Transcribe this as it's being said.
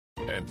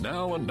And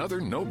now another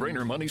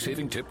no-brainer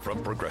money-saving tip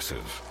from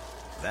Progressive.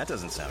 That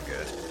doesn't sound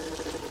good.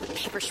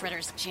 Paper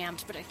shredder's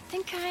jammed, but I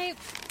think I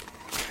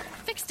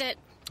fixed it.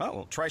 Oh,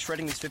 well, try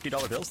shredding these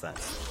 $50 bills then.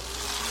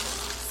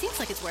 Seems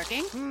like it's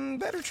working.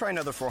 Better try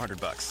another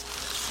 $400.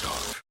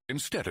 Stop.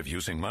 Instead of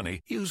using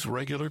money, use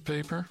regular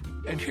paper.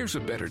 And here's a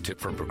better tip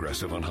from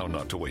Progressive on how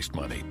not to waste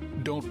money.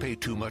 Don't pay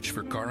too much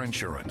for car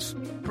insurance.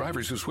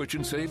 Drivers who switch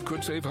and save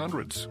could save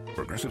hundreds.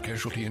 Progressive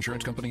Casualty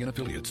Insurance Company and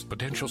Affiliates.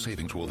 Potential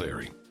savings will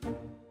vary.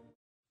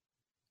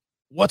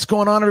 What's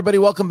going on, everybody?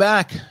 Welcome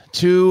back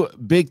to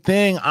Big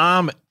Thing.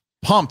 I'm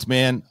pumped,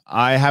 man.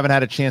 I haven't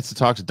had a chance to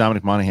talk to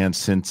Dominic Monaghan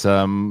since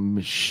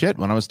when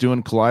I was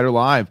doing Collider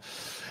Live.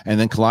 And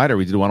then Collider,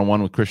 we did a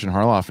one-on-one with Christian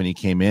Harloff, and he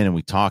came in and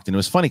we talked. And it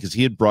was funny because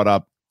he had brought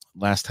up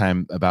last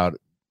time about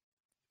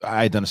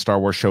I had done a Star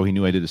Wars show. He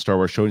knew I did a Star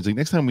Wars show. He's like,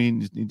 next time we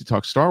need to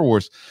talk Star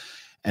Wars.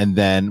 And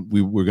then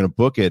we were going to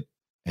book it,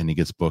 and he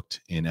gets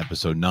booked in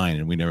episode 9,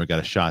 and we never got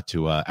a shot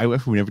to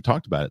we never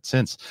talked about it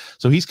since.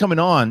 So he's coming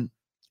on,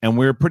 and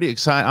we're pretty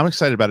excited. I'm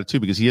excited about it too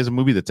because he has a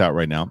movie that's out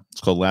right now.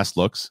 It's called Last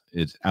Looks.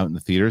 It's out in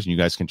the theaters, and you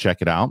guys can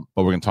check it out.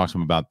 But we're going to talk to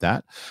him about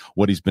that,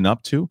 what he's been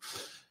up to.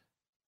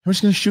 We're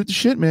just going to shoot the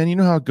shit, man. You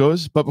know how it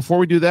goes. But before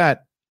we do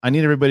that, I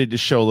need everybody to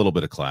show a little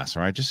bit of class,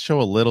 all right? Just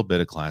show a little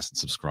bit of class and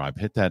subscribe.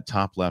 Hit that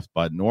top left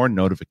button or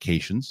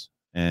notifications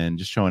and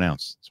just show an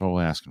ounce. That's all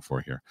we're asking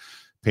for here.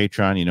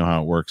 Patreon, you know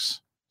how it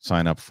works.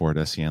 Sign up for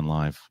it, SEN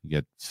Live. You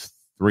get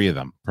 3 of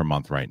them per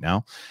month right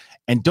now.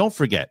 And don't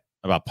forget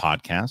about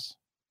podcasts.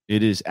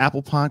 It is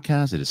Apple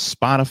Podcasts. It is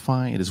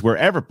Spotify. It is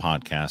wherever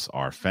podcasts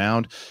are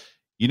found.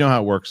 You know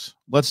how it works.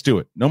 Let's do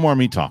it. No more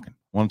me talking.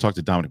 I want to talk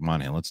to Dominic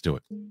Monaghan. Let's do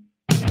it.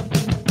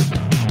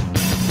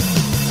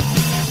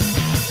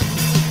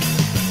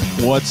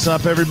 What's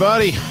up,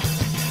 everybody?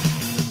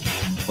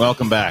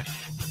 Welcome back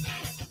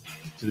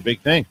to the Big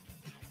Thing.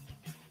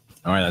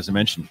 All right, as I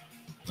mentioned,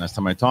 last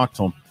time I talked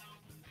to him,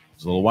 it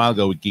was a little while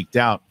ago, we geeked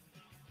out.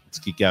 Let's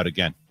geek out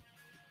again.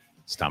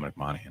 It's Dominic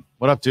Monaghan.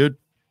 What up, dude?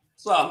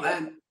 What's up,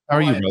 man? How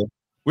are you, brother?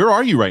 Where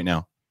are you right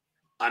now?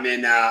 I'm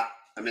in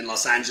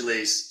Los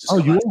Angeles.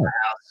 Just you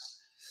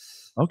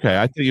are? Okay,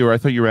 I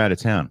thought you were out of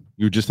town.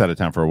 You were just out of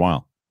town for a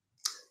while.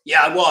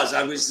 Yeah, I was.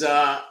 I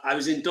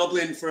was in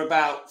Dublin for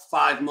about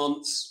 5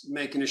 months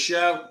making a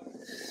show.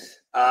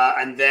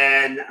 And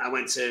then I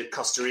went to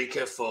Costa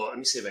Rica for, let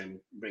me see if I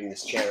can bring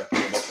this chair up.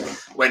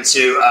 Went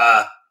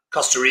to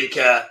Costa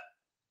Rica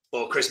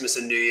for Christmas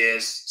and New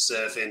Year's,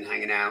 surfing,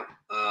 hanging out.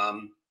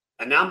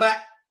 And now I'm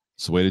back.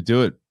 That's the way to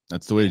do it.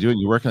 That's the way to do it.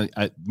 You're working on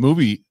a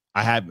movie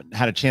I haven't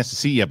had a chance to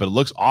see yet, but it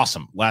looks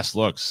awesome. Last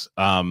Looks.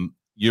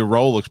 Your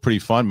role looks pretty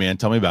fun, man.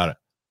 Tell me about it.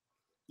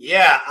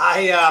 Yeah,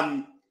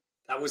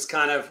 that was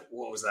kind of,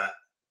 what was that?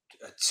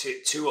 A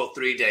 2 or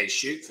 3 day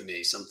shoot for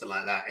me, something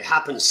like that. It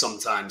happens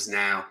sometimes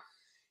now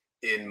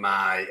in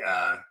my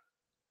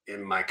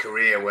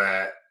career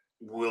where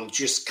we'll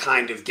just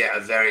kind of get a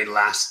very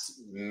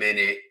last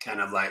minute kind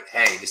of like,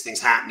 hey, this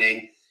thing's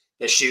happening.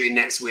 They're shooting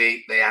next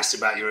week. They asked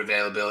about your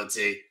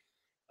availability.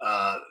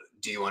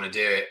 Do you want to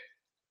do it?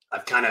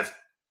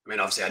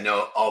 Obviously I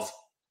know of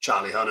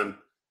Charlie Hunnam.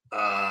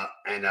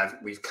 And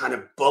we've kind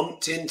of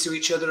bumped into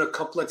each other a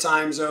couple of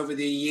times over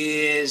the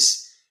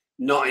years,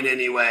 not in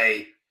any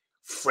way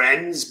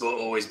friends, but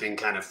always been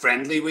kind of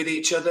friendly with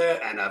each other.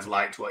 And I've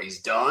liked what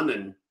he's done.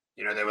 And,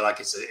 you know, they were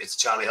like, it's a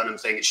Charlie Hunnam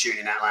thing. It's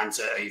shooting in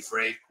Atlanta. Are you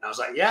free? And I was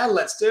like, yeah,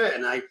 let's do it.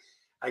 And I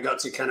got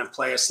to kind of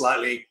play a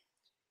slightly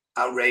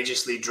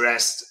outrageously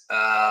dressed,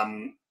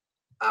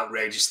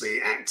 outrageously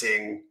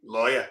acting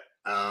lawyer.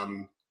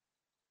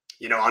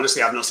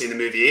 Honestly, I've not seen the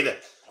movie either.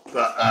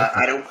 But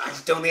I don't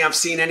think I've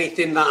seen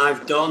anything that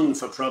I've done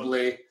for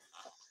probably,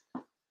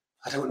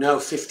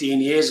 15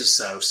 years or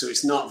so. So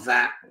it's not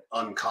that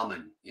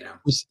uncommon, you know.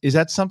 Is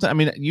that something? I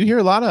mean, you hear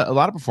a lot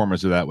of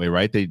performers are that way,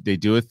 right? They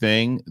do a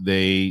thing,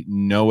 they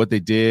know what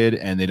they did,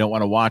 and they don't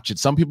want to watch it.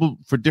 Some people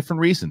for different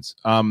reasons.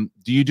 Do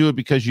you do it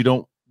because you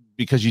did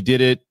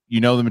it,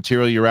 you know the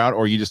material, you're out,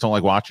 or you just don't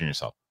like watching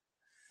yourself?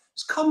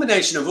 It's a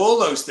combination of all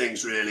those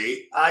things,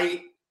 really.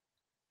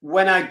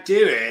 When I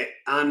do it,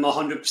 I'm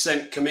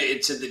 100%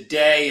 committed to the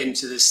day and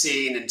to the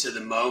scene and to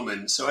the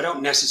moment. So I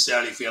don't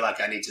necessarily feel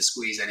like I need to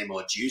squeeze any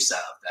more juice out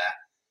of that.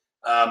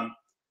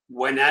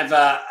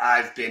 Whenever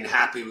I've been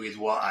happy with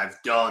what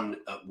I've done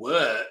at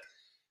work,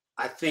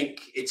 I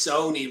think it's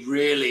only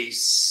really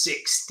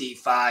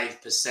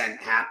 65%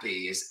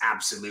 happy is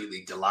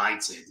absolutely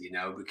delighted, you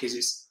know, because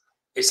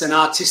it's an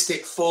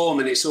artistic form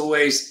and you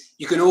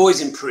can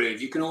always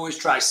improve. You can always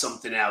try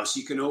something else.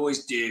 You can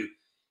always do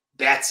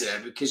better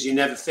because you're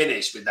never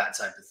finished with that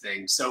type of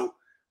thing. So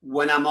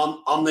when I'm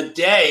on the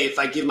day, if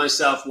I give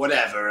myself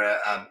whatever,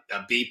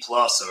 a B+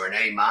 or an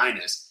A-,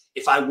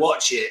 if I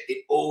watch it,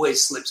 it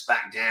always slips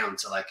back down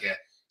to like a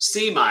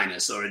C-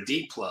 or a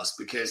D+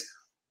 because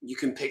you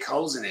can pick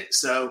holes in it.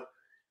 So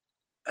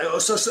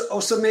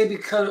also maybe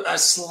kind of a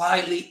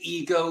slightly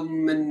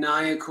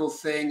egomaniacal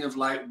thing of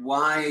like,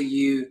 why are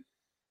you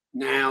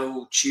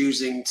now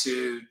choosing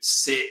to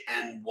sit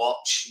and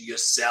watch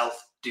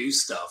yourself do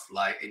stuff?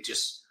 Like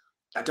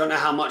I don't know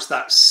how much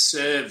that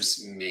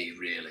serves me,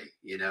 really.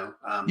 Yeah,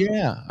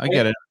 I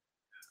get it.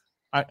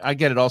 I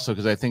get it also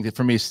because I think that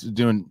for me,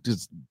 doing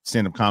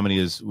stand-up comedy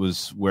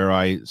was where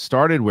I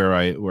started, where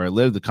I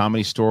lived, the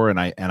Comedy Store, and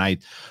I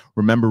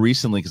remember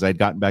recently because I'd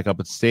gotten back up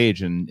at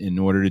stage, and in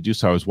order to do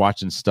so, I was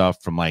watching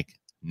stuff from like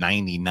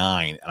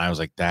 '99, and I was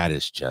like, that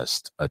is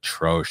just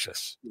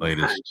atrocious. Like,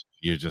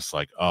 you're just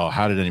like, oh,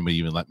 how did anybody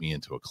even let me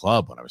into a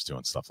club when I was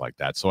doing stuff like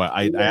that? So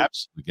I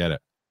absolutely get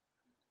it.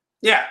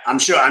 Yeah, I'm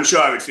sure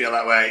I would feel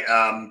that way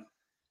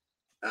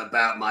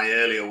about my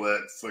earlier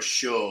work for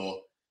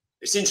sure.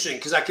 It's interesting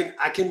because I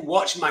can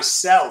watch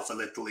myself a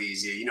little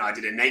easier. I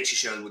did a nature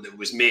show that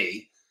was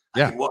me.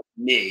 Yeah. I can watch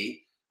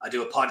me. I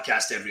do a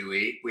podcast every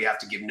week. We have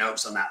to give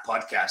notes on that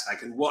podcast. I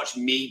can watch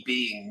me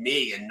being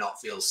me and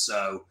not feel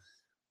so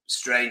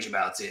strange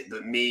about it.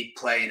 But me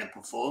playing a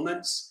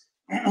performance,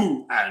 I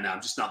don't know.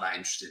 I'm just not that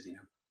interested.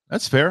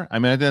 That's fair. I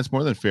mean, I think that's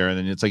more than fair. And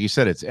then it's like you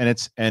said,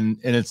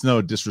 it's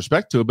no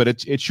disrespect to it, but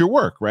it's your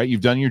work, right?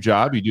 You've done your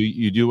job.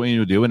 You do what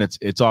you do, and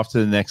it's off to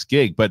the next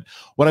gig. But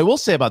what I will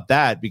say about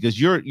that, because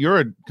you're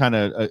a kind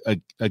of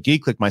a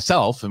geek like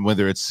myself, and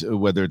whether it's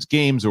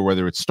games or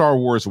whether it's Star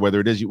Wars or whether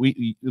it is,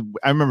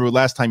 I remember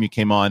last time you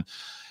came on,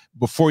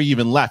 before you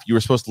even left, you were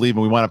supposed to leave,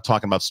 and we wound up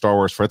talking about Star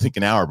Wars for I think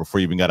an hour before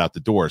you even got out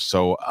the door.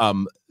 So,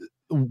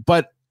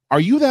 but. Are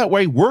you that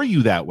way? Were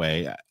you that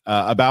way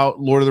about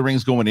Lord of the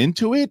Rings going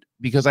into it?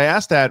 Because I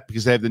asked that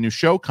because they have the new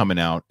show coming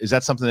out. Is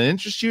that something that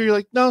interests you? You're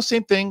like, no,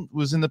 same thing. It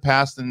was in the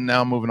past, and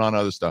now I'm moving on to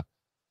other stuff.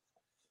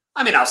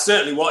 I mean, I'll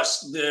certainly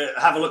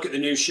have a look at the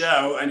new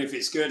show, and if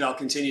it's good, I'll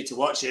continue to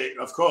watch it.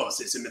 Of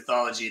course, it's a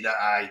mythology that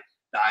I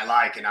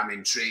like, and I'm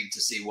intrigued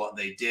to see what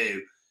they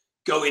do.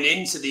 Going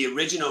into the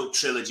original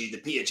trilogy,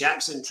 the Peter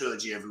Jackson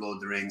trilogy of Lord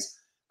of the Rings,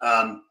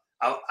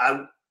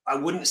 I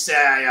wouldn't say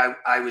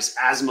I was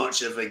as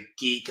much of a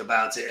geek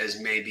about it as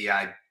maybe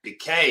I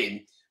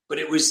became, but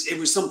it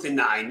was something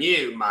that I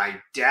knew. My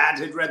dad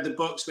had read the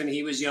books when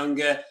he was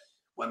younger.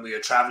 When we were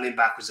traveling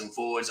backwards and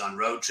forwards on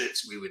road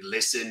trips, we would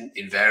listen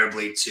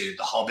invariably to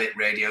the Hobbit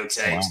radio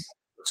tapes,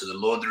 to the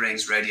Lord of the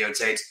Rings radio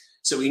tapes.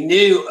 So we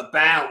knew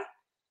about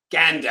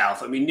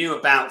Gandalf, and we knew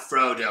about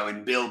Frodo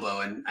and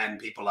Bilbo and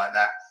people like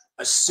that.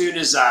 As soon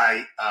as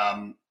I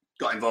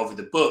got involved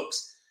with the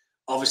books,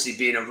 obviously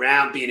being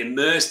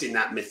immersed in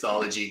that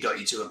mythology got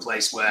you to a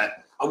place where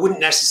I wouldn't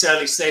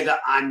necessarily say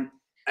that I'm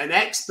an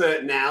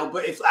expert now,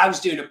 but if I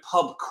was doing a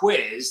pub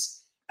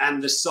quiz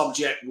and the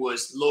subject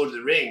was Lord of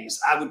the Rings,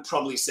 I would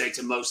probably say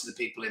to most of the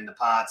people in the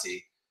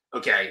party,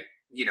 okay,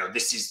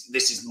 this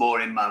is more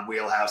in my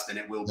wheelhouse than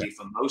it will be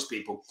for most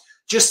people,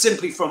 just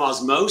simply from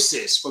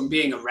osmosis, from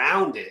being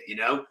around it.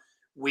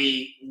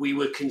 We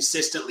were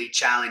consistently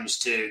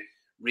challenged to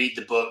read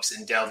the books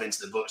and delve into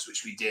the books,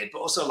 which we did, but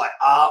also like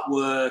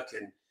artwork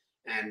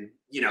and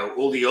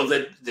all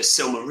the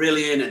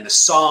Silmarillion and the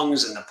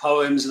songs and the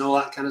poems and all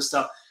that kind of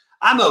stuff.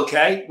 I'm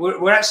okay.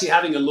 We're actually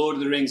having a Lord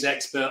of the Rings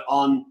expert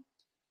on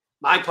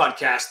my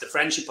podcast, The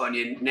Friendship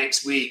Onion,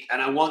 next week,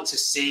 and I want to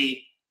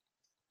see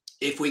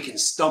if we can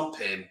stump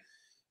him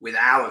with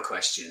our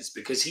questions,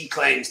 because he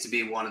claims to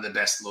be one of the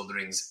best Lord of the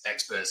Rings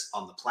experts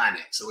on the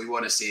planet. So we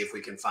want to see if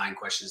we can find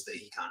questions that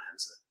he can't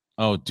answer.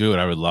 Oh, dude,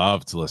 I would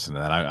love to listen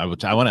to that. I want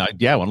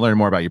to learn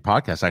more about your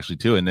podcast actually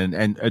too.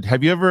 And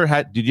have you ever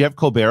did you have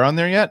Colbert on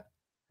there yet?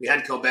 We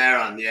had Colbert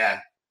on, yeah.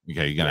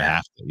 Okay, you're gonna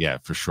have to, yeah,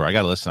 for sure. I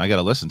gotta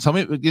listen. Tell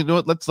me,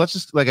 what? Let's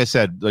just, like I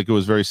said, like it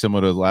was very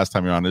similar to the last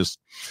time you're on. Is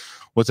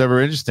what's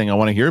ever interesting, I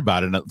want to hear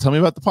about it. And tell me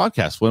about the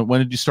podcast. When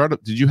did you start?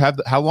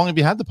 How long have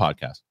you had the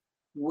podcast?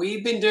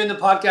 We've been doing the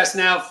podcast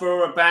now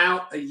for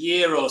about a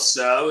year or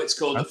so. It's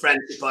called The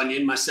Friendship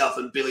Onion. Myself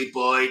and Billy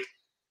Boyd.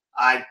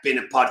 I've been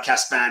a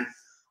podcast fan.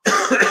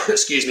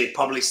 Excuse me,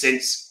 probably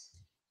since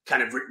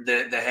kind of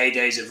the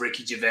heydays of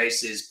Ricky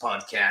Gervais's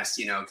podcast,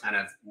 kind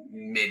of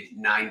mid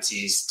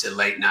 90s to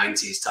late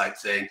 90s type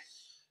thing.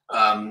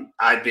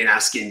 I'd been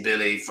asking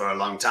Billy for a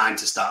long time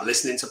to start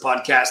listening to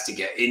podcasts, to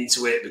get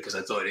into it, because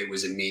I thought it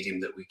was a medium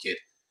that we could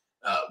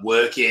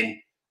work in.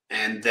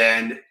 And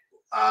then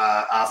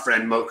our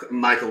friend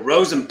Michael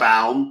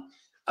Rosenbaum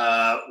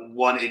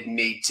wanted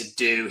me to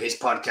do his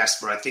podcast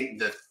for, I think,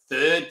 the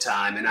third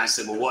time. And I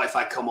said, well, what if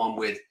I come on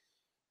with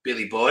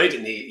Billy Boyd?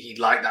 And he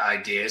liked that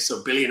idea.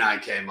 So Billy and I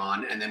came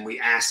on, and then we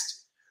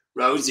asked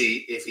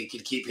Rosie if he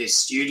could keep his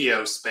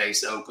studio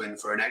space open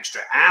for an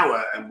extra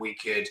hour and we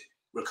could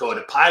record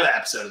a pilot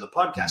episode of the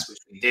podcast, which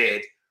we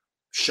did,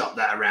 shop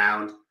that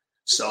around,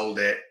 sold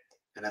it.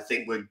 And I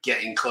think we're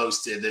getting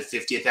close to the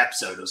 50th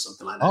episode or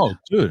something like that. Oh,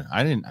 dude,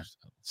 I didn't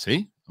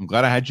see. I'm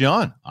glad I had you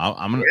on.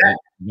 I'm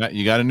gonna,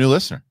 you got a new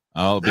listener.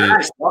 I'll be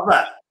nice. Love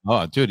that.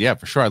 Oh, dude, yeah,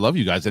 for sure. I love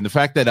you guys. And the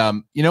fact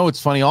that,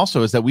 what's funny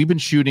also is that we've been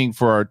shooting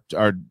for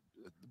the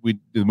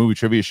movie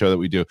trivia show that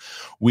we do.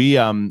 We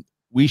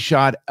we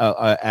shot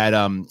at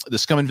the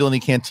Scum and Villainy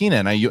Cantina,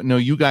 and I know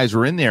you guys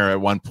were in there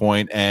at one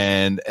point,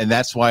 and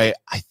that's why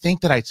I think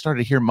that I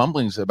started to hear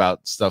mumblings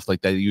about stuff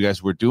like that. You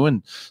guys were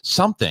doing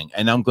something,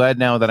 and I'm glad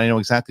now that I know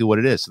exactly what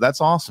it is. So that's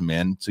awesome,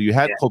 man. So you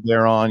had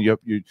Colbert on. You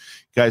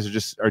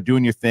guys are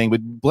doing your thing,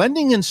 but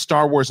blending in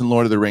Star Wars and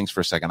Lord of the Rings for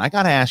a second. I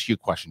got to ask you a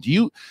question. Do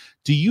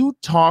you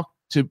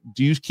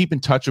keep in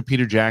touch with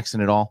Peter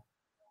Jackson at all?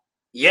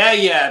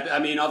 Yeah. I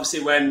mean,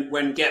 obviously,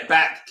 when Get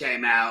Back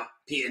came out,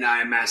 Pete and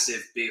I are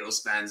massive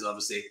Beatles fans,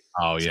 obviously.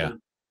 Oh, yeah. So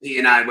Pete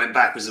and I went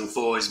backwards and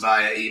forwards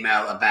via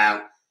email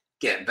about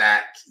Get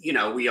Back. You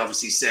know, we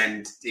obviously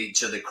send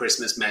each other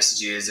Christmas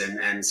messages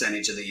and send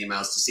each other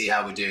emails to see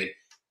how we're doing.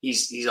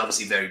 He's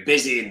obviously very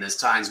busy, and there's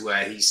times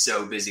where he's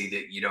so busy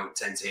that you don't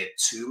tend to hear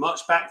too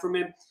much back from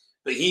him.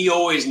 But he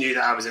always knew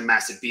that I was a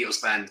massive Beatles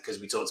fan because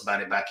we talked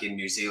about it back in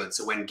New Zealand.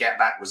 So when Get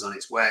Back was on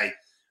its way,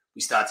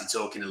 we started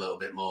talking a little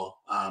bit more.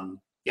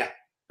 It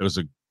was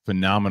a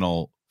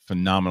phenomenal. I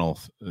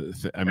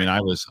mean,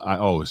 it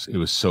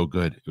was so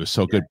good. It was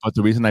so good. But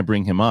the reason I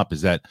bring him up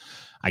is that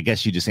I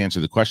guess you just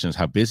answered the question is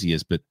how busy he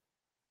is, but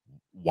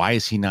why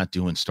is he not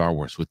doing Star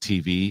Wars with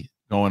TV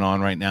going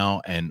on right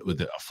now and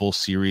with a full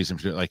series?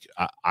 And like,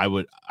 I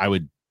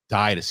would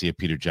die to see a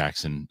Peter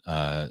Jackson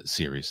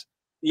series.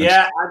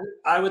 Yeah,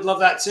 I would love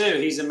that too.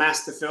 He's a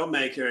master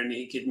filmmaker and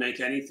he could make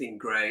anything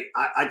great.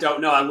 I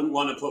don't know. I wouldn't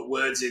want to put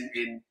words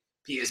in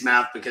Peter's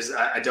mouth because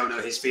I don't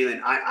know his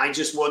feeling. I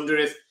just wonder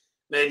if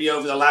maybe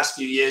over the last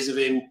few years of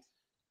him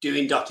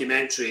doing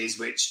documentaries,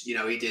 which, you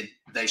know, he did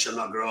They Shall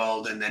Not Grow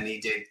Old and then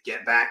he did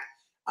Get Back.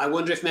 I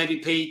wonder if maybe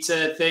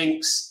Peter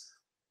thinks,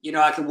 you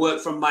know, I can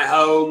work from my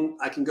home.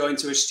 I can go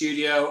into a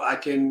studio. I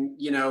can,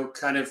 you know,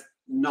 kind of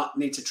not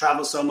need to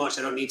travel so much.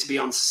 I don't need to be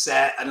on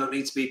set. I don't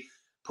need to be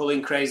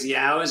pulling crazy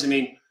hours. I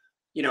mean,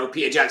 you know,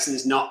 Peter Jackson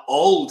is not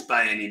old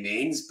by any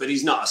means, but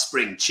he's not a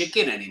spring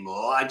chicken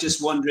anymore. I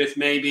just wonder if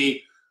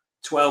maybe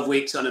 12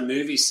 weeks on a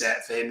movie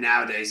set for him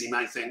nowadays, he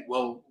might think,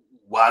 well,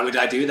 why would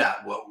I do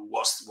that?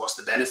 What's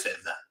the benefit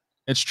of that?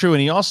 It's true.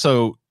 And he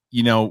also,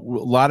 you know,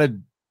 a lot of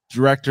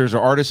directors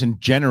or artists in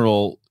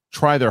general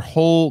try their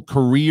whole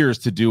careers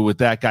to do what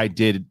that guy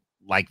did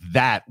like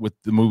that with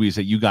the movies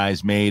that you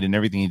guys made and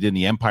everything he did in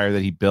the empire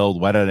that he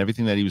built, and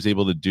everything that he was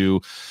able to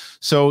do.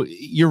 So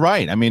you're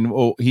right. I mean,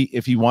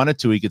 if he wanted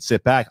to, he could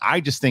sit back.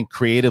 I just think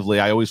creatively,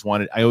 I always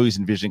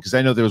envisioned, because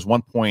I know there was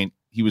one point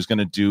he was going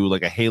to do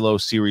like a Halo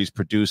series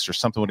produced or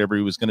something, whatever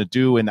he was going to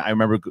do. And I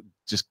remember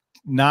just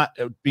not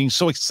being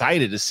so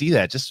excited to see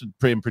that, just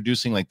him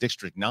producing like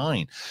District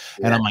 9.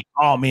 Yeah. And I'm like,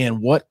 oh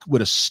man, what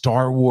would a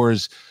Star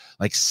Wars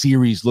like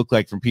series look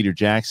like from Peter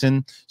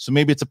Jackson? So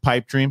maybe it's a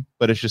pipe dream,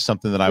 but it's just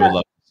something that I would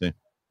love to see.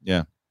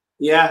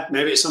 Yeah,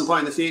 maybe at some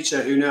point in the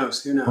future. Who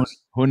knows?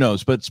 Who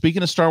knows? But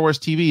speaking of Star Wars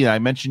TV, I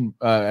mentioned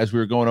as we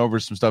were going over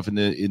some stuff in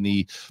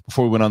the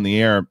before we went on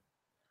the air,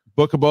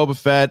 Book of Boba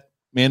Fett,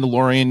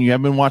 Mandalorian. You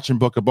haven't been watching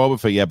Book of Boba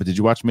Fett yet, but did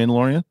you watch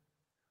Mandalorian?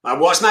 I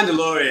watched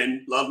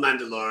Mandalorian. Love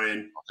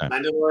Mandalorian. Okay.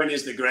 Mandalorian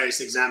is the greatest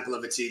example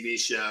of a TV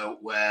show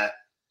where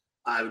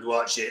I would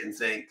watch it and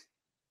think,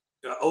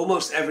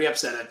 almost every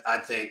episode,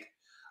 I'd think,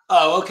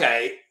 oh,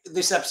 okay,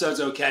 this episode's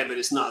okay, but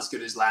it's not as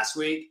good as last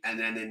week. And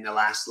then in the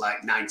last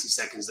like 90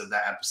 seconds of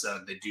that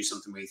episode, they do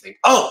something where you think,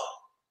 oh,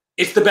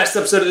 it's the best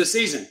episode of the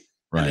season.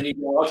 Right. And then you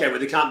go, okay, well,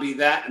 they can't beat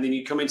that. And then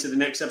you come into the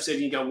next episode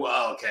and you go,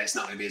 well, okay, it's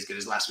not going to be as good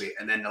as last week.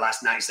 And then the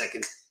last 90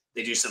 seconds,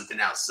 they do something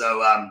else.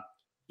 So,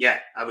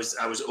 I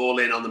was all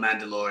in on the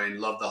Mandalorian.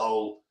 Love the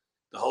whole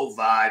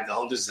vibe, the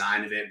whole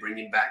design of it,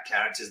 bringing back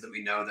characters that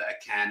we know that are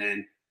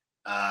canon.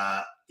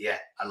 I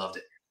loved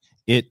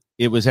it.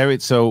 It was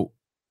so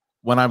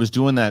when I was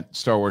doing that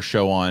Star Wars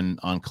show on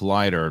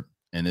Collider,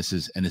 and this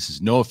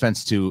is no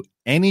offense to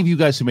any of you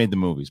guys who made the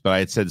movies, but I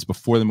had said this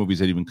before the movies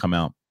had even come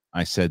out.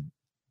 I said,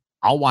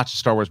 I'll watch a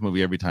Star Wars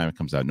movie every time it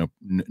comes out.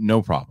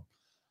 No problem.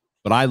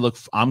 But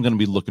I'm going to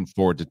be looking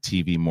forward to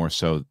TV more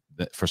so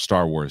for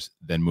Star Wars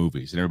than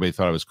movies. And everybody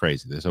thought I was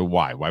crazy. They said,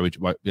 why? Why would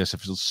you? Why? Yes,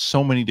 there's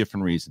so many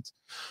different reasons.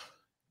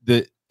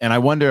 And I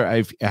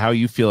wonder how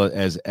you feel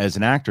as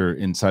an actor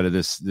inside of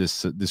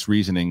this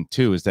reasoning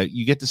too, is that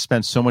you get to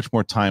spend so much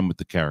more time with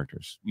the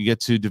characters. You get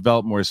to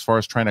develop more as far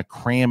as trying to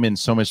cram in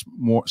so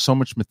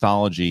much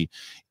mythology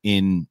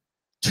in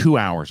 2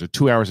 hours or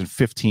 2 hours and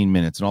 15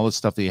 minutes and all the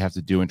stuff that you have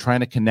to do and trying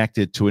to connect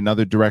it to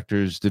another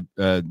director's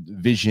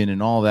vision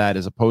and all that,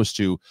 as opposed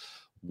to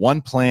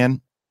one plan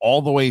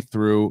all the way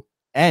through.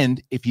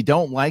 And if you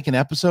don't like an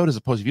episode,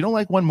 if you don't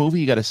like one movie,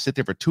 you got to sit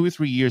there for 2 or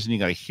 3 years and you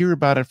got to hear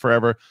about it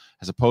forever,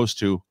 as opposed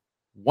to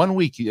 1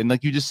 week. And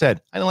like you just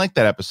said, I didn't like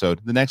that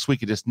episode. The next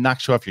week, it just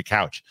knocks you off your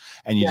couch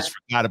and you just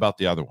forgot about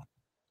the other one.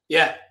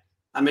 Yeah.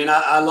 I mean,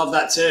 I love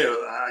that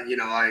too.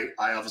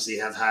 I obviously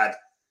have had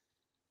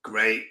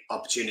great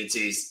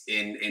opportunities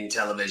in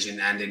television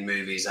and in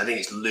movies. I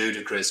think it's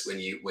ludicrous when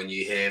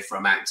you hear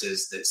from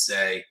actors that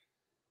say,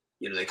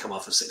 they come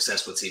off a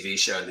successful TV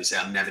show and they say,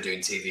 I'm never doing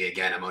TV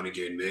again. I'm only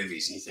doing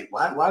movies. And you think,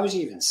 why would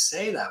you even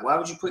say that? Why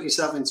would you put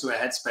yourself into a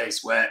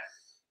headspace where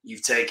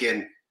you've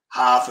taken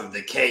half of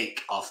the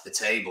cake off the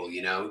table.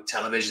 You know,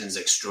 television's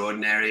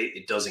extraordinary.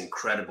 It does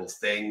incredible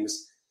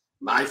things.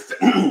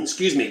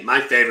 Excuse me,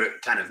 my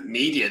favorite kind of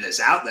media that's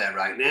out there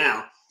right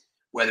now,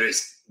 whether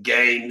it's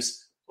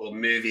games or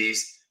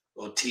movies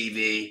or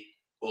TV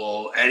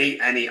or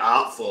any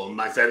art form,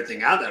 my favorite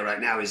thing out there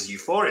right now is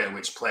Euphoria,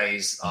 which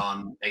plays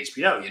on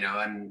HBO, you know,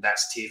 and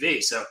that's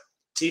TV. So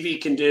TV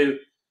can do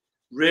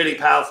really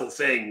powerful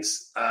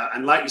things.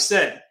 And like you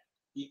said,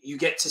 you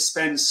get to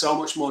spend so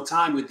much more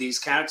time with these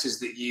characters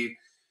that you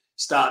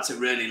start to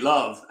really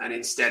love. And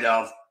instead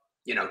of,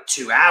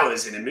 2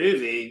 hours in a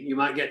movie, you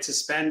might get to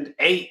spend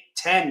 8,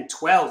 10,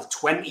 12,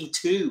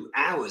 22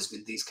 hours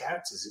with these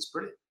characters. It's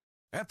brilliant.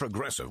 At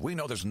Progressive, we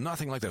know there's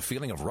nothing like the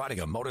feeling of riding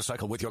a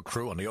motorcycle with your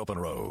crew on the open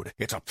road.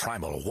 It's a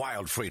primal,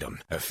 wild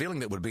freedom, a feeling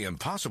that would be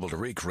impossible to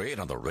recreate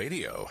on the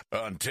radio.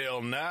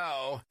 Until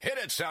now. Hit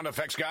it, sound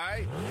effects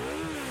guy.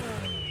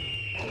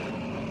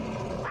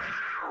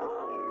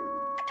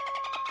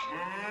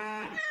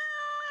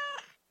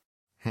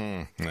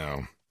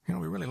 No.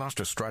 We really lost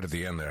our stride at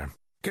the end there.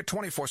 Get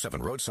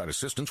 24/7 roadside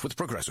assistance with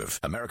Progressive,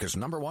 America's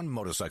 #1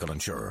 motorcycle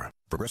insurer.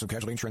 Progressive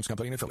Casualty Insurance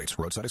Company and Affiliates.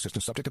 Roadside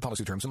assistance subject to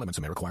policy terms and limits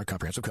and may require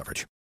comprehensive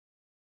coverage.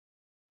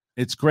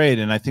 It's great.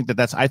 And I think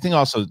I think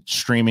also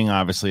streaming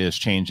obviously has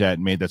changed that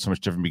and made that so much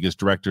different because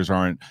directors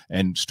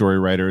and story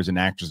writers and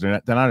actors,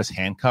 they're not as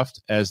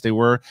handcuffed as they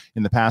were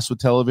in the past with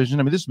television.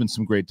 I mean, there's been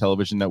some great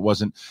television that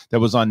was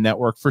on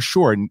network for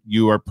sure. And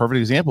you are a perfect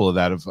example of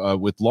that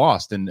with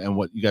Lost and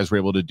what you guys were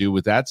able to do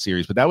with that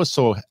series. But that was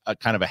so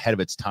kind of ahead of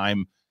its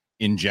time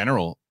in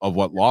general of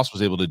what Lost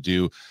was able to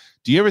do.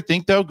 Do you ever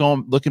think though,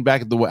 looking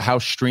back at how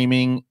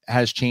streaming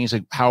has changed,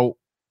 like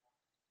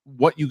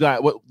what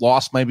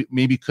Lost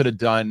maybe could have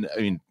done?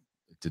 I mean,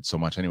 it did so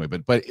much anyway,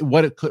 but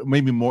what it could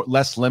maybe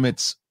less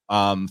limits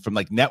from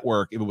like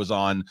network if it was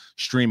on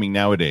streaming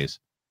nowadays.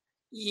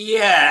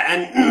 Yeah,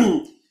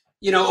 and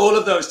all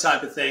of those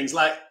type of things.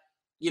 Like,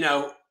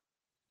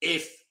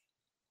 if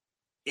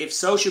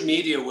social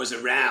media was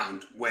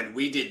around when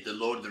we did the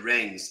Lord of the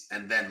Rings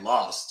and then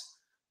Lost,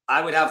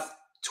 I would have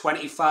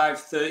 25,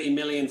 30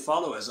 million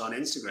followers on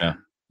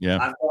Instagram.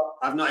 Yeah.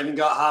 I've not even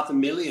got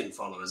 500,000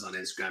 followers on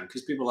Instagram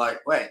because people are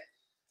like, wait,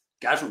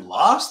 guy from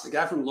Lost, the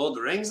guy from Lord of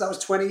the Rings, that was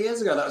 20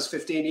 years ago. That was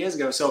 15 years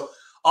ago. So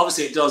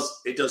obviously it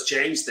does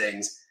change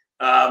things.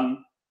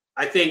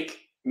 I think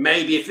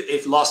maybe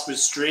if Lost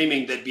was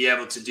streaming, they'd be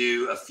able to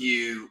do a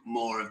few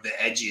more of the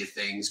edgier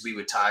things. We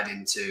were tied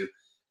into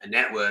a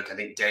network. I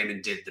think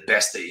Damon did the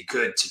best that he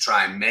could to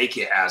try and make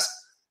it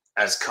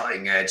as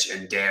cutting edge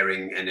and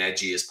daring and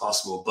edgy as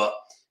possible. But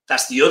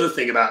that's the other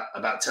thing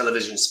about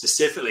television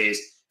specifically is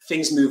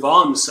things move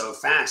on so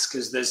fast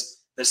because there's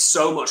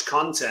so much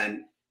content.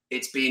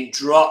 It's being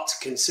dropped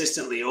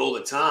consistently all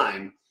the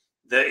time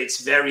that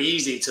it's very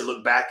easy to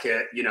look back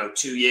at,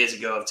 2 years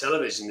ago of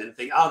television and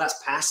think, oh,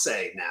 that's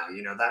passe now.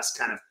 That's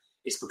kind of,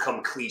 it's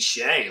become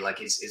cliche.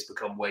 Like it's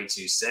become way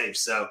too safe.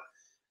 So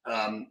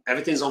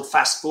everything's on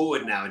fast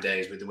forward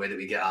nowadays with the way that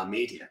we get our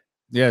media.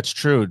 Yeah, it's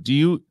true.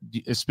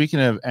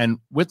 Speaking of, and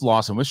with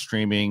Lost and with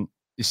streaming,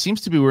 it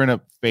seems to be we're in a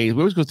phase.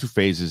 We always go through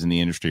phases in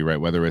the industry, right?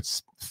 Whether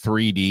it's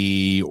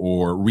 3D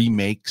or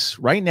remakes.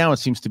 Right now, it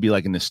seems to be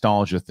like a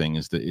nostalgia thing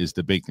is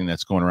the big thing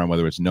that's going around.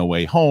 Whether it's No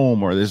Way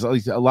Home or there's at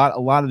least a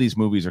lot of these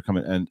movies are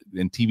coming and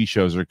TV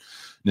shows are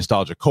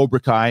nostalgia. Cobra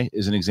Kai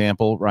is an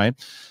example, right?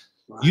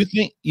 You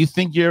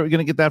think you're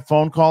gonna get that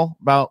phone call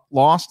about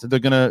Lost? They're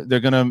gonna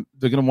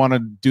want to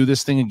do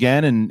this thing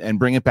again and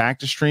bring it back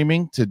to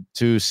streaming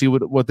to see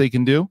what they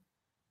can do.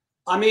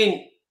 I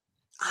mean,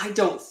 I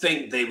don't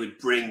think they would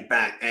bring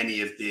back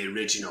any of the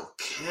original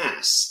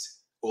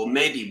cast, or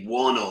maybe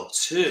one or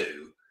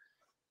two.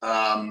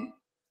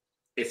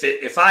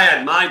 If I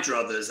had my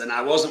druthers and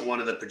I wasn't one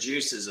of the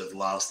producers of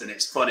Lost, and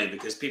it's funny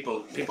because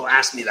people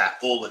ask me that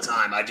all the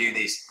time. I do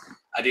this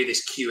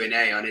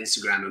Q&A on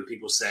Instagram, and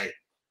people say,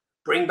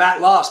 bring back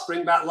Lost.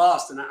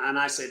 And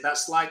I say,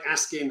 that's like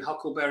asking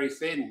Huckleberry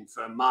Finn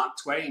for Mark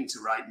Twain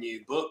to write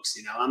new books.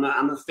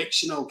 I'm a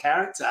fictional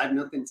character. I have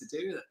nothing to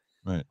do with it.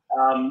 Right.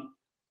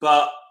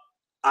 But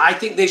I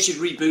think they should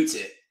reboot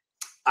it.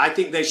 I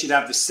think they should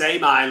have the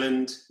same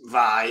island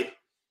vibe.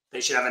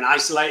 They should have an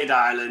isolated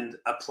island,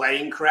 a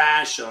plane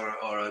crash or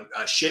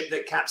a ship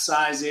that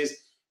capsizes.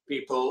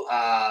 People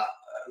are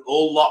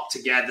all locked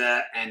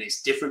together and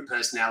it's different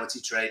personality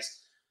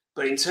traits.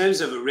 But in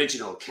terms of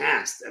original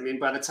cast, I mean,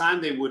 by the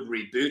time they would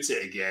reboot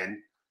it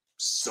again,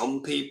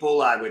 some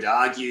people, I would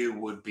argue,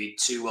 would be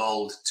too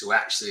old to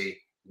actually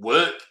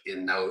work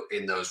in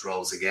those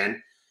roles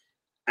again.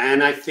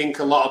 And I think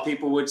a lot of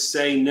people would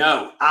say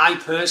no. I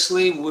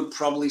personally would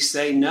probably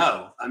say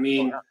no. I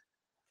mean,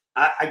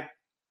 I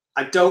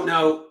don't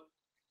know.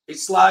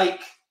 It's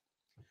like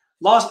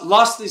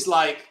Lost is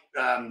like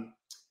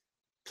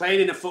playing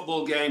in a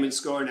football game and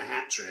scoring a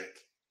hat trick.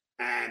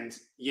 And,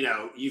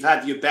 you've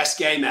had your best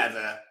game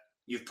ever.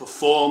 You've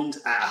performed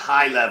at a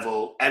high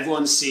level.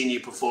 Everyone's seen you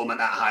perform at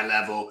that high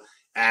level.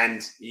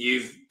 And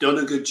you've done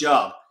a good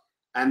job.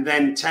 And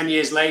then 10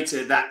 years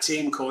later, that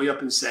team call you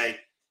up and say,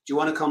 do you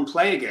want to come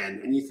play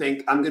again? And you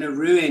think, I'm going to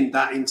ruin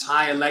that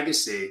entire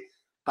legacy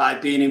by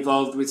being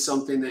involved with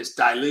something that's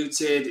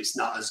diluted. It's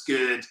not as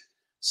good.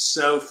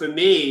 So for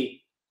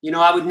me,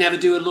 I would never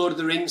do a Lord of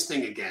the Rings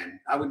thing again.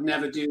 I would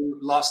never do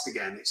Lost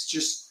again. It's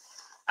just,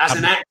 as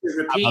an actor,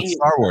 repeating. How about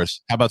Star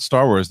Wars? How about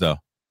Star Wars, though?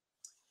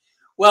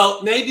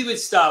 Well, maybe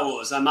with Star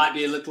Wars, I might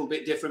be a little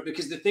bit different,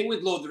 because the thing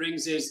with Lord of the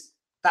Rings is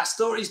that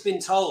story's been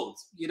told.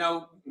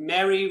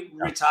 Merry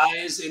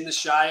retires in the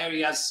Shire.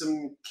 He has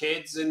some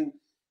kids and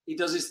he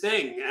does his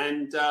thing.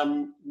 And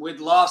with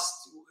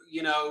Lost,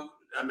 I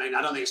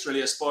don't think it's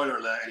really a spoiler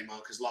alert anymore,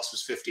 because Lost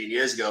was 15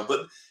 years ago.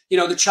 But,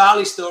 the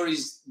Charlie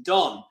story's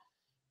done.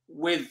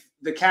 With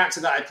the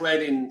character that I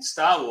played in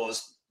Star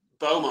Wars,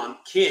 Beaumont,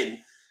 Kin,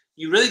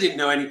 you really didn't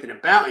know anything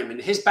about him. And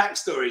his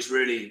backstory is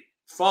really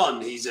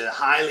fun. He's a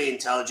highly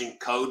intelligent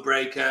code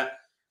breaker,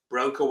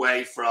 broke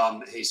away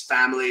from his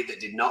family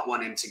that did not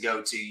want him to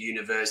go to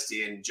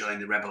university and join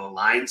the Rebel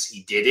Alliance.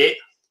 He did it.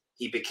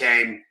 He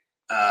became,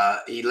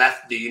 he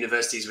left the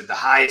universities with the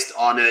highest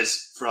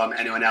honors from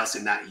anyone else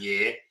in that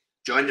year,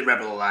 joined the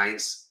Rebel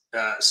Alliance,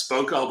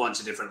 spoke a whole bunch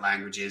of different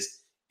languages,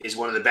 is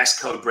one of the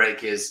best code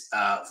breakers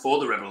for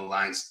the Rebel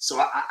Alliance.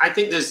 So I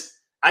think there's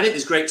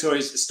great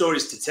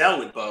stories to tell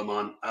with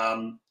Beaumont.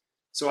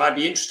 So I'd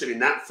be interested in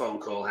that phone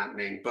call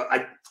happening. But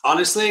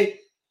honestly,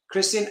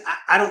 Christian,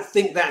 I don't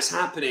think that's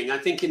happening. I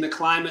think in the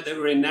climate that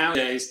we're in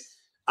nowadays,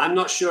 I'm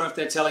not sure if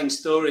they're telling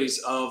stories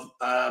of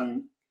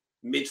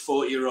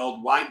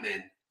mid-40-year-old white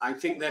men. I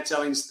think they're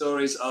telling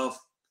stories of,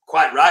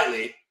 quite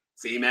rightly,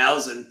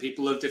 females and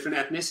people of different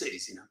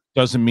ethnicities,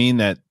 Doesn't mean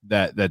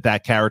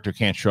that character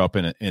can't show up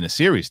in a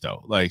series,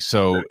 though. Like,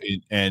 so,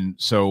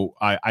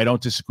 I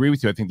don't disagree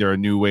with you. I think there are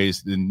new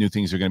ways, the new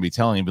things they're going to be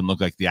telling. Even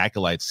look like the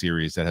Acolyte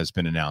series that has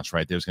been announced,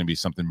 right? There's going to be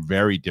something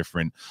very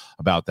different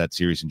about that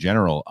series in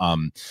general.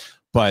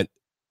 But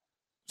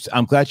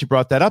I'm glad you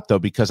brought that up, though,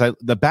 because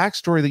the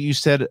backstory that you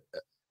said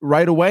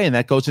right away, and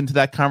that goes into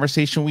that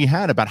conversation we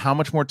had about how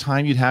much more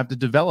time you'd have to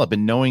develop,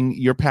 and knowing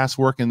your past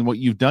work and what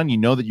you've done,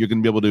 that you're going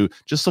to be able to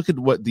just look at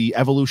what the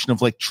evolution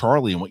of like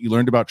Charlie and what you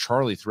learned about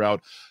Charlie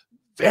throughout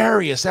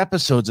various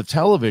episodes of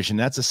television.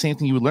 That's the same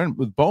thing you would learn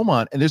with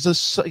Beaumont. And there's a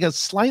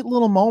slight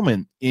little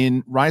moment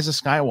in Rise of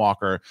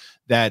Skywalker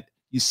that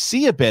you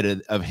see a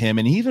bit of him,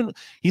 and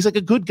he's like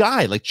a good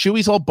guy. Like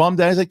Chewie's all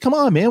bummed out. He's like, "Come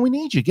on, man, we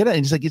need you. Get it."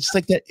 And he's like,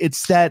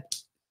 it's that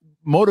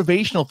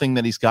motivational thing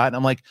that he's got. And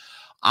I'm like,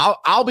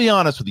 I'll be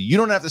honest with you. You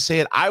don't have to say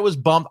it. I was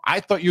bummed. I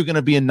thought you were going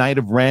to be a Knight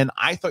of Ren.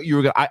 I thought you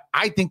were going to,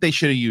 I think they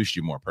should have used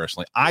you more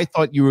personally. I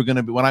thought you were going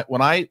to be,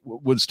 when I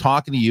was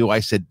talking to you, I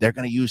said, they're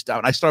going to use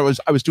Down. I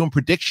was doing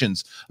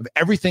predictions of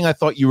everything I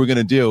thought you were going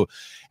to do.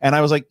 And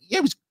I was like, yeah,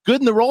 he was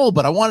good in the role,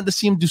 but I wanted to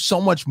see him do so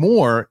much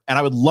more. And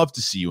I would love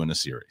to see you in a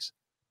series.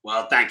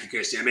 Well, thank you,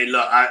 Christian. I mean,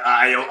 look,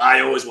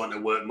 I always want to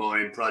work more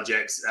in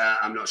projects.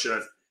 I'm not sure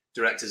if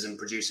directors and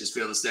producers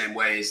feel the same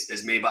way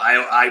as me, but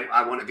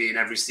I want to be in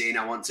every scene.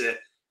 I want to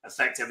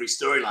affect every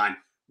storyline.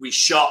 We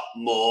shot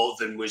more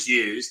than was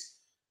used.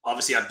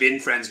 Obviously, I've been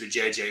friends with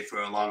JJ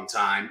for a long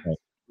time.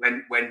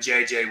 Right. When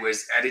JJ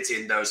was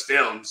editing those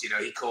films,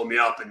 he called me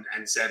up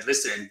and said,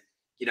 listen,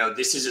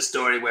 this is a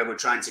story where we're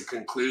trying to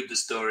conclude the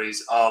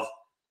stories of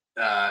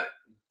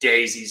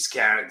Daisy's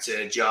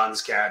character,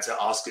 John's character,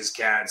 Oscar's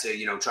character,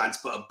 trying to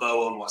put a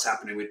bow on what's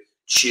happening with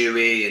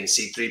Chewie and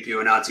C-3PO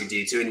and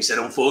R2-D2. And he said,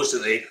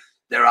 unfortunately,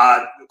 there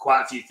are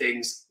quite a few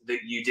things that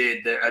you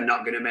did that are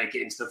not going to make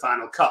it into the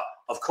final cut.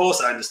 Of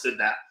course, I understood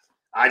that.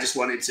 I just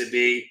wanted to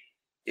be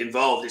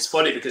involved. It's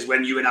funny because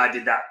when you and I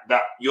did that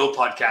your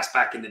podcast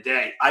back in the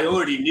day, I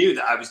already knew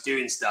that I was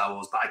doing Star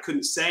Wars, but I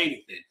couldn't say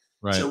anything.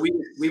 Right. So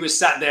we were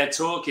sat there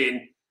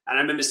talking, and I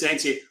remember saying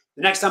to you,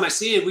 the next time I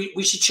see you,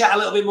 we should chat a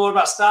little bit more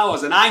about Star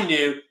Wars. And I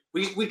knew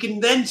we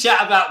can then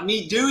chat about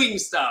me doing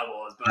Star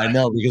Wars. But I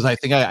know, because I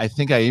think I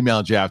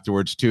emailed you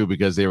afterwards too,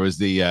 because there was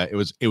it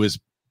was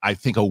I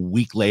think a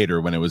week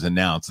later when it was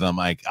announced, and I'm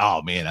like,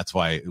 oh man, that's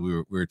why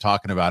we were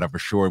talking about it for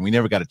sure. And we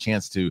never got a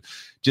chance to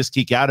just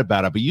geek out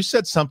about it. But you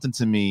said something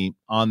to me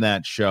on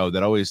that show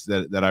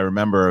that I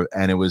remember,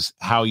 and it was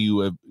how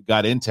you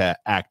got into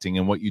acting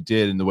and what you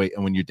did, and the way,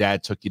 and when your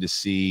dad took you to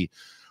see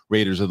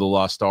Raiders of the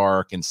Lost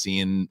Ark and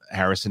seeing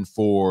Harrison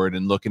Ford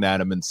and looking at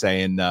him and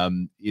saying,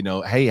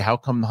 hey, how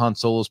come Han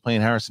Solo's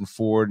playing Harrison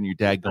Ford, and your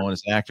dad going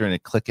as an actor, and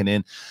it clicking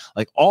in,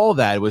 like all of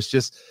that. It was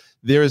just,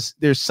 there's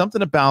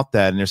something about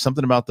that, and there's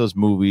something about those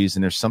movies,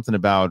 and there's something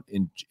about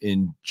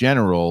in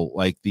general,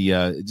 like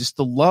the just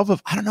the love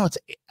of, I don't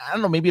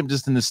know, maybe I'm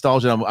just in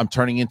nostalgia. I'm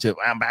turning into,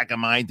 I'm back in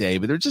my day,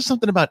 but there's just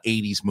something about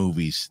 80s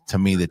movies to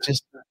me that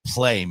just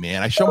play,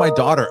 man. I show my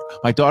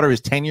daughter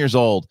is 10 years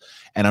old,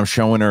 and I'm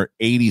showing her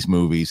 80s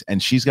movies,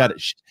 and she's got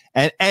it,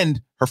 and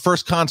her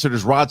first concert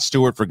is Rod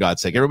Stewart, for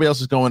God's sake. Everybody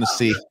else is going to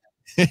see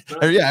yeah,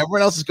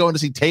 everyone else is going to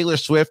see Taylor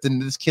Swift,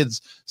 and this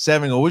kid's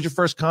 7. What was your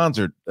first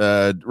concert?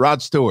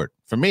 Rod Stewart.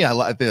 For me, I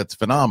think that's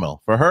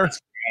phenomenal. For her,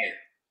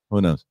 who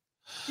knows?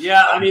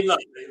 Yeah, I mean, look,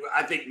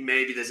 I think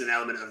maybe there's an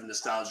element of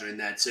nostalgia in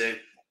there too.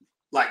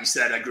 Like you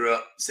said, I grew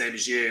up same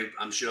as you.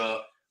 I'm sure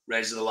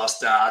Raiders of the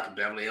Lost Ark and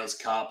Beverly Hills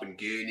Cop and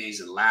Goonies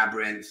and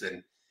Labyrinth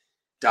and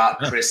Dark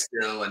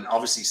Crystal, and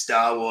obviously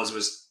Star Wars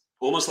was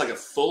almost like a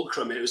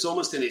fulcrum. It was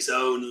almost in its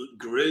own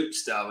group,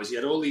 Star Wars. You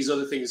had all these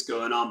other things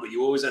going on, but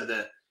you always had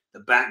the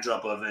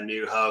backdrop of A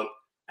New Hope,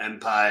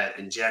 Empire,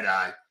 and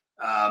Jedi.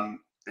 And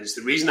it's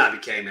the reason I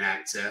became an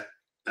actor.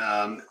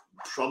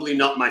 Probably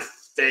not my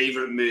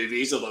favorite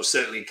movies, although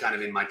certainly kind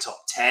of in my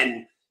top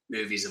 10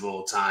 movies of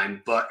all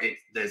time, but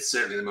they're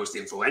certainly the most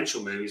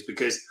influential movies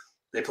because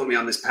they put me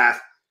on this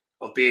path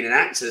of being an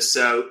actor.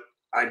 So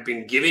I'd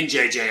been giving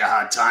JJ a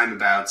hard time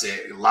about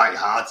it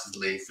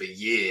lightheartedly for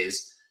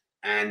years.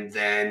 And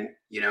then,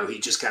 he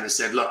just kind of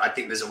said, look, I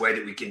think there's a way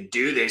that we can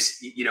do this.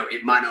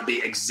 It might not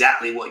be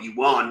exactly what you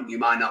want. You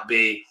might not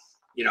be,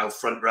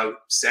 front row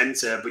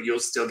center, but you'll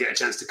still get a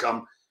chance to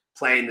come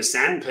play in the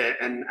sandpit.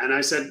 And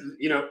I said,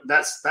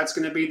 that's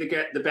going to be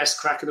the best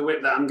crack of the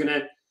whip that I'm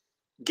going to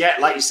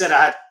get. Like you said,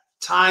 I had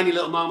tiny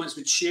little moments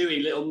with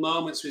Chewie, little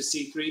moments with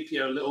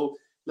C-3PO,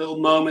 little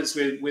moments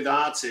with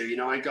R2.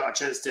 I got a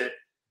chance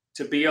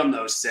to be on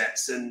those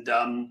sets, and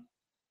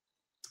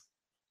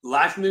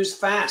life moves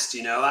fast.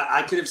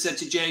 I could have said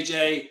to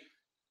JJ,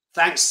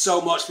 thanks so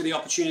much for the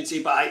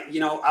opportunity, but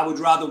I would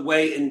rather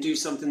wait and do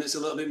something that's a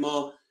little bit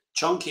more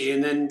chunky.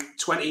 And then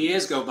 20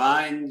 years go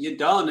by and you're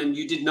done, and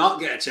you did not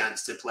get a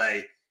chance to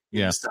play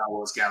in the Star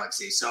Wars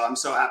galaxy. So I'm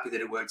so happy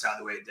that it worked out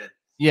the way it did.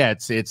 Yeah,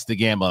 it's the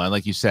gamble, and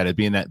like you said,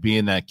 being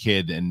that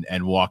kid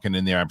and walking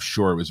in there, I'm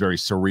sure it was very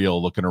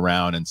surreal looking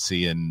around and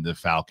seeing the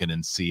Falcon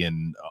and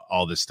seeing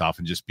all this stuff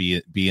and just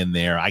being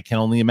there. I can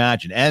only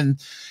imagine. And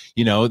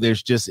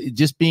there's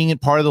just being in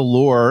part of the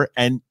lore,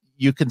 and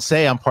you can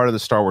say I'm part of the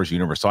Star Wars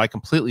universe, so I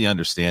completely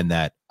understand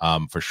that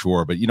for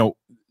sure. But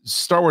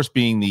Star Wars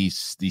being the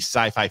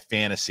sci-fi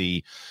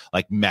fantasy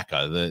like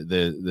mecca,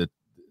 the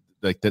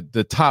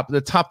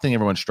top thing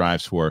everyone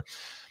strives for.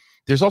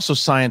 There's also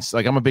science.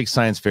 Like, I'm a big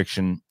science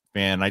fiction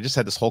fan. I just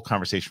had this whole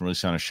conversation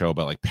recently on a show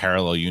about like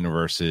parallel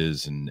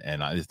universes and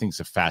things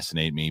that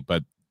fascinate me.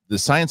 But the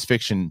science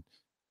fiction,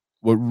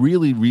 what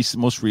really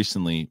most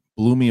recently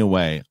blew me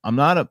away. I'm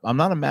not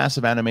a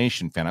massive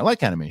animation fan. I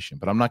like animation,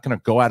 but I'm not going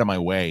to go out of my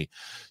way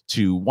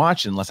to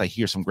watch it unless I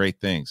hear some great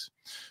things.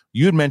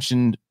 You had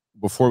mentioned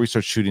before we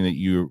start shooting that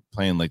you're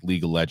playing like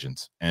League of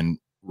Legends, and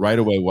right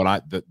away,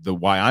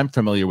 why I'm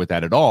familiar with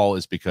that at all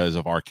is because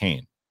of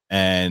Arcane.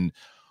 And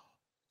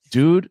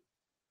dude,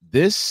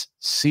 this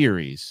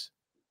series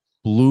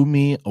blew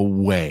me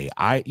away.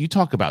 You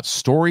talk about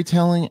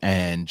storytelling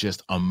and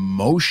just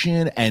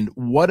emotion, and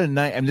what a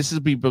night. And this is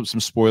be some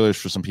spoilers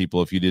for some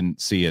people if you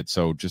didn't see it.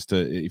 So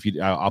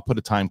I'll put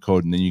a time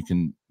code and then you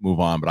can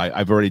move on. But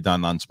I've already done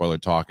non-spoiler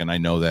talk, and I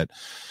know that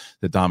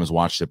Dom has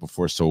watched it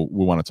before, so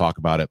we want to talk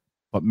about it.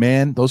 But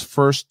man, those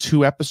first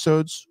 2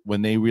 episodes,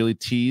 when they really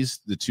tease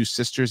the 2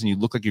 sisters and you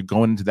look like you're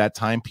going into that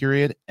time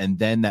period, and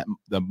then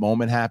the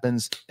moment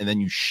happens and then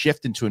you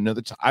shift into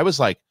another time. I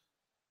was like,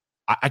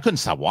 I couldn't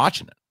stop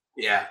watching it.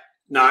 Yeah,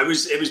 no, it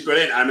was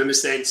brilliant. I remember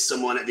saying to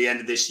someone at the end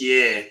of this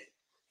year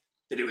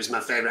that it was my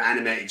favorite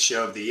animated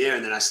show of the year.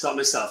 And then I stopped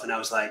myself and I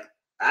was like,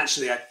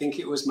 actually, I think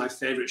it was my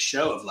favorite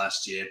show of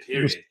last year,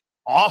 period. It was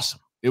awesome.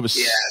 It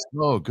was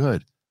so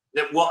good.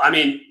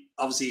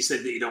 Obviously, you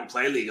said that you don't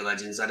play League of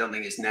Legends. I don't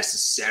think it's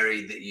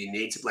necessary that you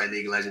need to play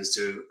League of Legends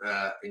to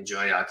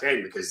enjoy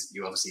Arcane, because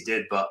you obviously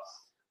did. But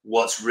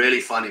what's really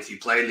fun if you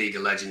play League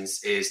of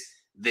Legends is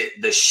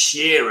the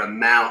sheer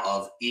amount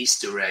of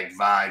Easter egg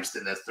vibes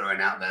that they're throwing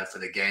out there for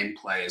the game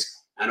players.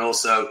 And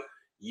also,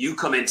 you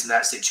come into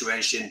that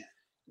situation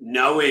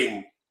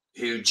knowing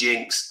who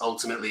Jinx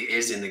ultimately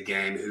is in the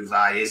game, who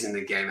Vi is in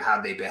the game,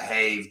 how they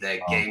behave, their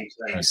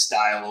gameplay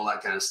style, all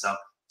that kind of stuff.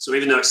 So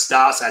even though it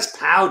starts as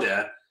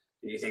Powder,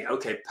 and you think,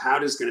 okay,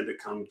 Powder's going to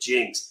become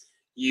Jinx,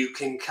 you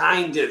can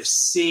kind of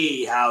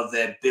see how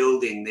they're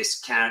building this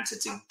character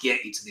to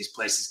get you to these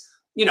places.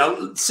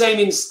 Same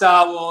in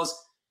Star Wars.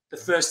 The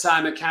first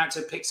time a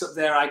character picks up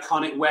their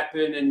iconic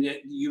weapon and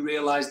you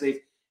realize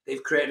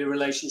they've created a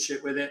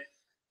relationship with it.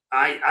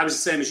 I was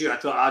the same as you. I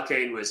thought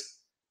Arcane was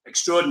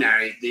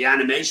extraordinary. The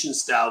animation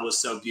style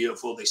was so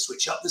beautiful. They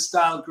switch up the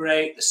style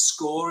great. The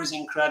score is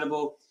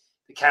incredible.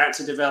 The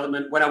character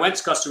development. When I went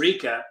to Costa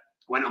Rica,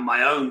 went on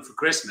my own for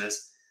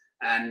Christmas,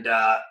 and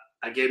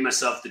I gave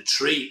myself the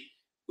treat,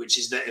 which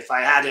is that if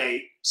I had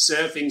a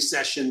surfing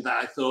session that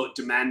I thought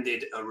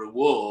demanded a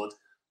reward,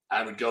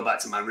 I would go back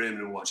to my room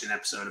and watch an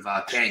episode of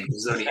Arcane.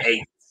 There's only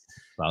 8.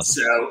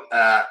 Awesome. So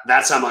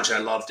that's how much I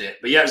loved it.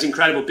 But yeah, it was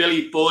incredible.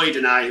 Billy Boyd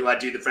and I, who I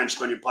do the French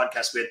Onion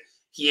podcast with,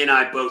 he and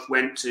I both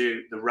went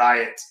to the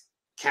Riot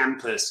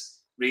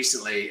campus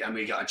recently, and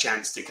we got a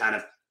chance to kind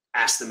of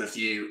ask them a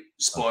few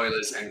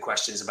spoilers and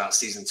questions about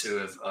season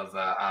 2 of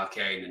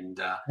Arcane.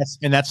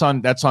 And that's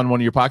on one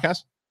of your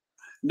podcasts?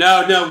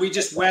 No, we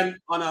just went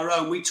on our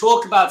own. We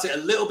talk about it a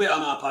little bit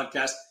on our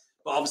podcast,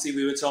 but obviously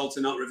we were told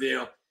to not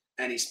reveal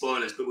any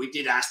spoilers. But we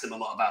did ask them a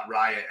lot about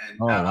Riot and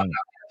about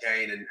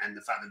Arcane and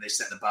the fact that they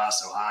set the bar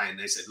so high. And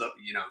they said, look,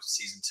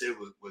 season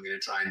 2, we're going to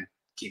try and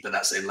keep at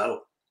that same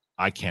level.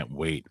 I can't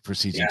wait for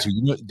season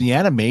 2. The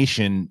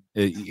animation,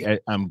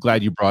 I'm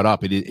glad you brought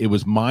up. It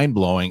was mind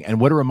blowing.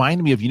 And what it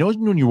reminded me of,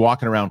 when you're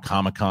walking around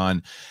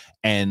Comic-Con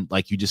and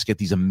like you just get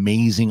these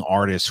amazing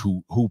artists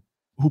who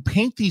who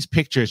paint these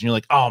pictures and you're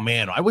like, oh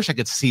man, I wish I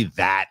could see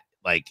that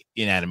like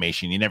in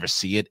animation. You never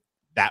see it.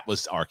 That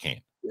was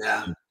Arcane.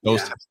 Yeah.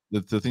 Those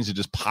the things that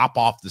just pop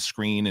off the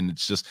screen, and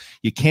it's just,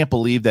 you can't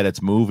believe that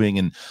it's moving.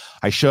 And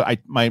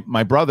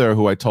my brother,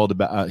 who I told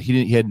about,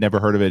 he had never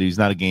heard of it. He's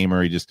not a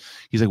gamer. He's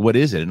like, what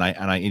is it?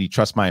 And he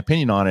trusts my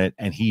opinion on it,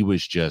 and he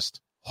was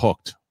just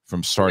hooked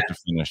from start to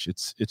finish.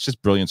 It's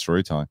just brilliant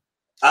storytelling.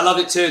 I love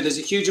it too. There's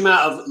a huge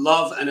amount of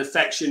love and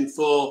affection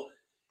for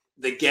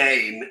the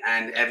game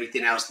and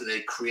everything else that they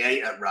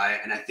create at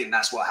Riot. And I think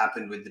that's what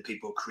happened with the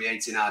people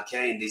creating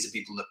Arcane. These are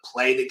people that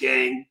play the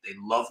game. They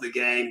love the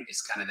game.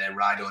 It's kind of their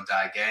ride or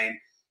die game.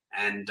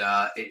 And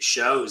it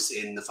shows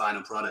in the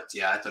final product.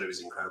 Yeah, I thought it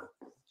was incredible.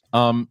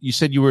 You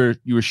said you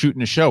were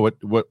shooting a show.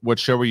 What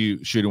show were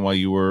you shooting while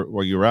you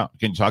were out?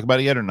 Can you talk about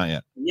it yet or not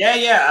yet?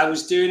 Yeah. I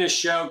was doing a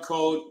show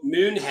called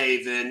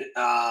Moonhaven,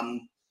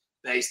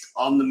 based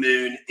on the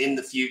moon in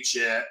the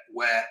future,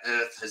 where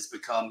Earth has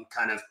become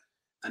kind of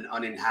an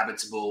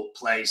uninhabitable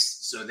place.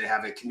 So they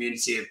have a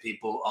community of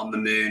people on the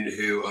moon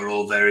who are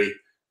all very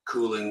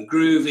cool and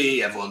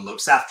groovy. Everyone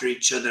looks after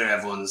each other.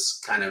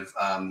 Everyone's kind of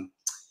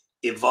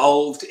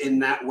evolved in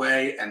that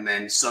way. And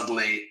then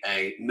suddenly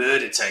a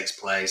murder takes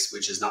place,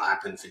 which has not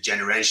happened for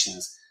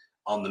generations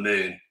on the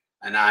moon.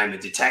 And I'm a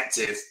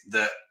detective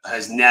that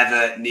has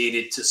never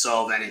needed to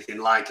solve anything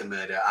like a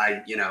murder.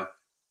 I,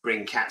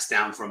 bring cats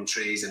down from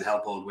trees and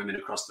help old women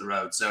across the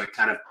road. So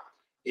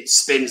it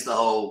spins the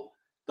whole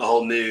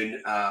moon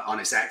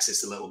on its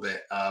axis a little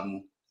bit.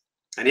 And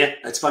yeah,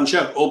 it's a fun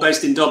show, all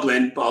based in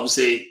Dublin, but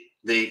obviously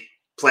the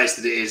place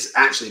that it is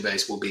actually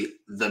based will be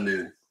the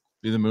moon.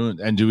 Be the moon.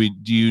 And do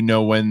you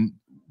know when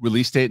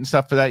release date and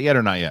stuff for that yet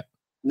or not yet?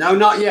 No,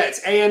 not yet.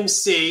 It's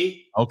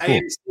AMC. Oh, cool.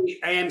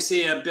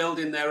 AMC are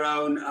building their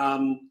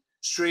own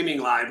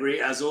streaming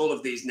library, as all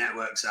of these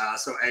networks are.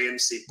 So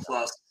AMC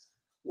Plus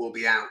will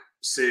be out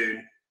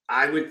soon.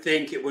 I would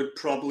think it would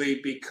probably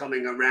be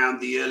coming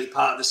around the early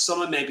part of the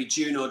summer, maybe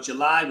June or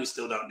July. We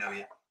still don't know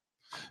yet.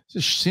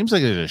 It seems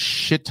like there's a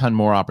shit ton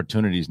more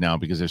opportunities now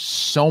because there's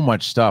so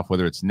much stuff,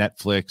 whether it's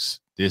Netflix,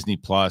 Disney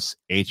Plus,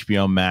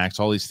 HBO Max,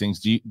 all these things.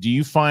 Do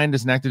you find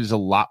as an actor there's a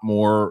lot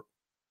more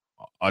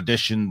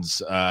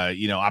auditions,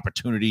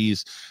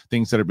 opportunities,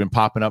 things that have been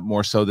popping up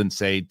more so than,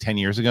 say, 10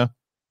 years ago?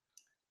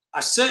 I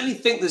certainly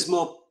think there's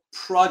more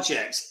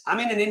projects. I'm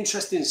in an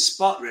interesting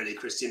spot, really,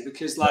 Christian,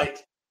 because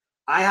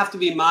I have to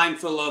be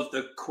mindful of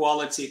the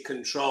quality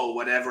control,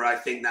 whatever I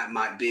think that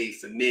might be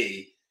for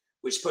me,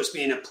 which puts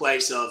me in a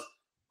place of,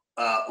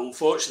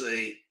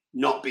 unfortunately,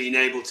 not being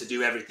able to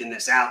do everything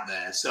that's out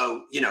there.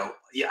 So,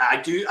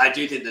 I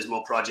do think there's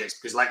more projects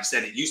because, like you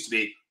said, it used to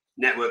be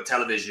network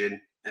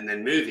television and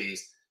then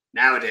movies.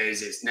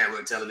 Nowadays, it's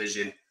network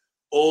television,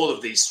 all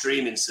of these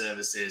streaming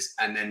services,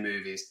 and then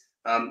movies.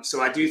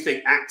 So I do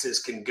think actors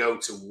can go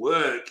to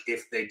work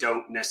if they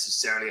don't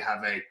necessarily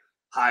have a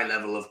high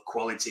level of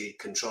quality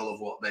control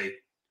of what they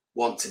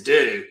want to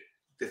do.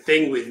 The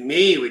thing with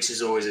me, which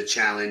is always a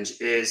challenge,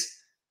 is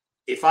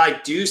if I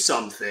do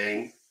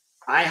something,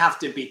 I have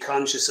to be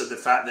conscious of the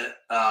fact that,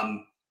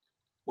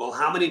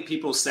 how many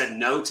people said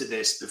no to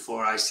this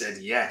before I said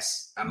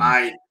yes? Am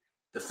I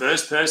the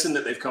first person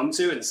that they've come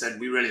to and said,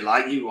 we really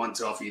like you, we want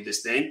to offer you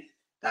this thing?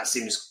 That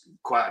seems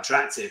quite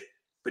attractive.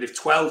 But if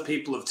 12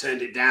 people have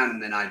turned it down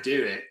and then I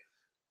do it,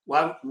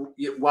 why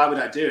would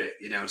I do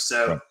it?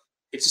 So right.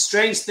 It's a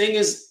strange thing,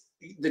 is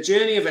the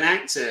journey of an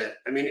actor.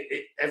 I mean,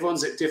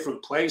 everyone's at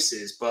different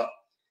places, but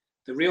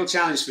the real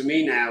challenge for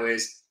me now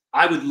is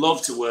I would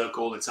love to work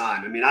all the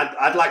time. I mean,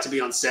 I'd like to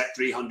be on set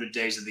 300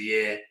 days of the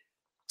year,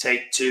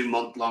 take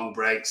 2-month-long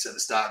breaks at the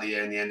start of the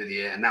year and the end of the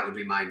year, and that would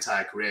be my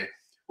entire career.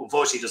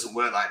 Unfortunately, it doesn't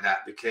work like that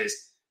because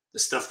the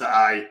stuff that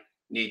I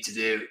need to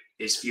do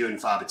is few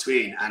and far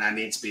between, and I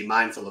need to be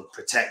mindful of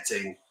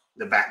protecting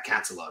the back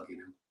catalog,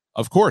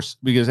 Of course,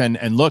 because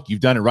and look, you've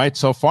done it right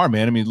so far,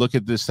 man. I mean, look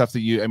at the stuff that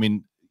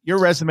your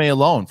resume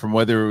alone, from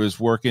whether it was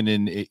working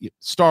in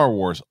Star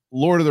Wars,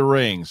 Lord of the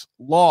Rings,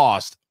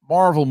 Lost,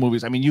 Marvel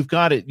movies. I mean, you've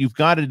got it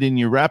in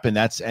your rep, and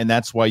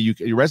that's why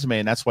your resume,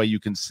 and that's why you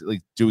can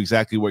do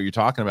exactly what you're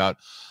talking about.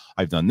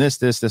 I've done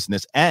this, and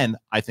this, and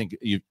I think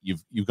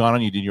you've gone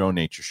on. You did your own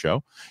nature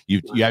show.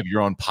 You have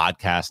your own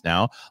podcast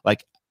now.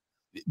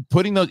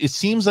 Putting those, it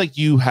seems like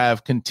you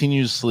have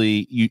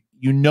continuously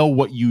you know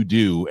what you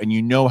do and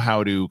you know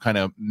how to kind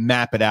of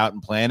map it out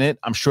and plan it.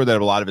 I'm sure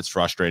that a lot of it's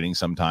frustrating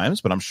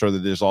sometimes, but I'm sure that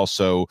there's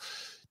also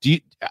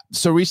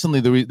so recently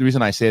the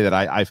reason I say that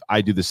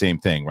I do the same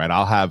thing, right?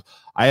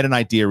 I had an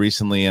idea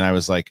recently and I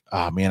was like,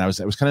 oh man, I was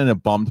kind of in a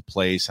bummed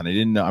place and I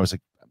didn't know. I was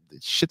like,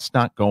 shit's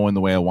not going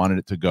the way I wanted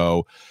it to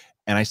go.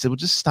 And I said, well,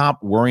 just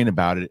stop worrying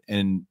about it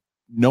and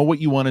know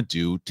what you want to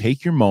do.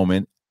 Take your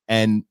moment.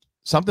 And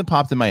something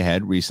popped in my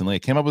head recently. I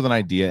came up with an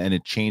idea and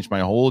it changed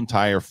my whole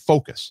entire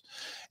focus.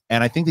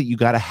 And I think that you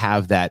got to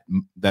have that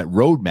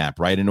roadmap,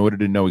 right, in order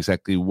to know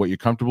exactly what you're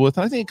comfortable with.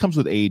 And I think it comes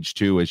with age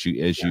too, as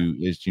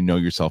you know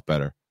yourself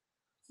better.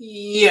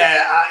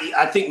 Yeah,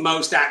 I think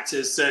most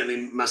actors,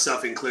 certainly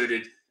myself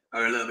included,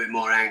 are a little bit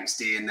more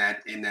angsty in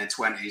their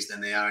 20s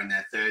than they are in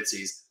their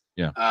 30s.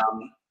 Yeah.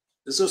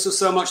 there's also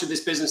so much of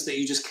this business that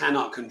you just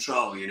cannot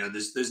control. You know,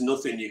 there's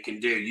nothing you can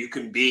do. You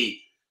can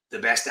be the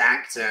best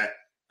actor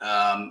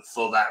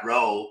for that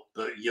role,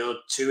 but you're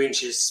 2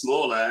 inches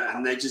smaller,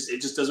 and it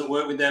just doesn't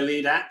work with their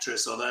lead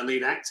actress or their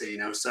lead actor. You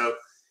know, so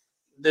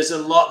there's a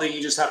lot that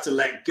you just have to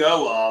let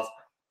go of.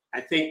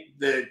 I think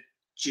the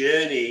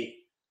journey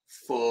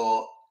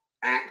for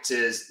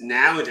actors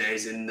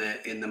nowadays in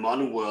the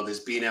modern world is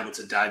being able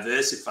to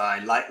diversify.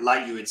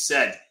 Like you had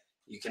said,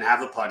 you can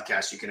have a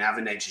podcast, you can have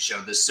a nature show.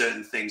 There's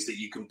certain things that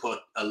you can put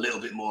a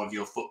little bit more of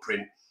your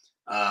footprint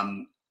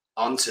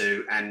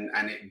onto, and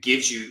it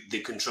gives you the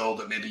control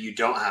that maybe you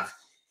don't have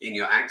in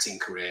your acting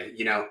career,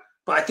 you know.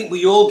 But I think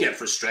we all get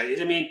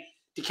frustrated. I mean,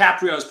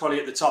 DiCaprio is probably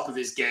at the top of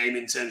his game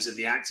in terms of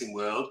the acting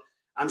world.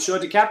 I'm sure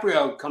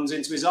DiCaprio comes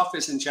into his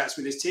office and chats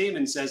with his team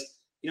and says,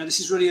 you know,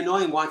 this is really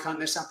annoying. Why can't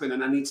this happen?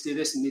 And I need to do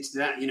this and need to do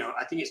that. You know,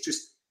 I think it's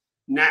just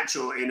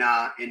natural in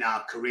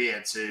our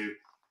career to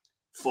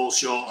fall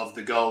short of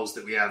the goals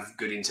that we have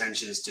good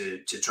intentions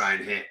to try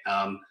and hit.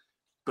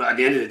 But at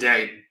the end of the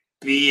day,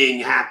 being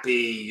happy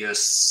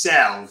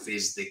yourself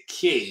is the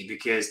key,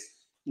 because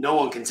no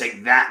one can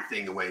take that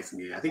thing away from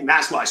you. I think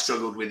that's what I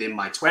struggled with in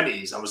my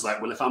 20s. I was like,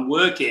 well, if I'm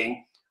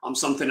working on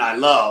something I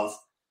love,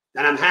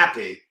 then I'm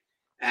happy.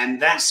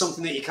 And that's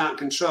something that you can't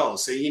control.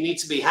 So you need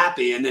to be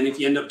happy. And then if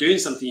you end up doing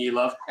something you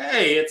love,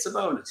 hey, it's a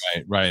bonus.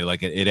 Right.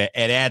 Like it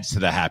adds to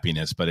the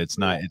happiness, but it's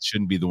not, it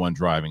shouldn't be the one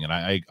driving. And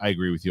I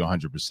agree with you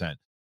 100%.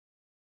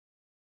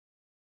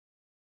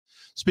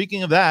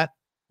 Speaking of that,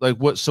 like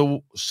what,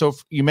 so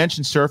you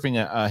mentioned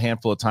surfing a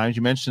handful of times.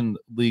 You mentioned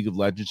League of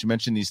Legends. You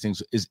mentioned these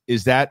things.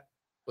 Is that,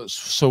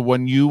 so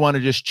when you want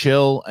to just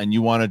chill and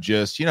you want to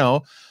just, you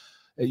know,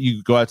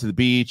 you go out to the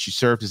beach, you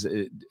surf.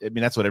 I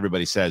mean, that's what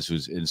everybody says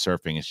who's in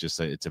surfing. It's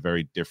just it's a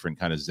very different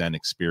kind of Zen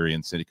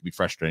experience, and it can be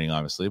frustrating,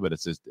 obviously. But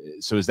it's just,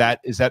 so is that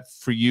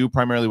for you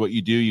primarily what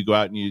you do? You go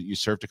out and you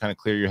surf to kind of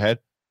clear your head?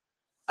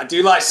 I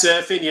do like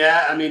surfing,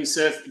 yeah. I mean,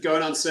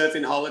 going on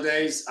surfing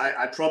holidays,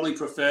 I probably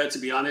prefer, to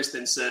be honest,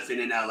 than surfing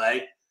in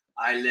LA.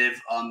 I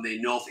live on the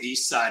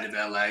northeast side of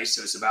LA,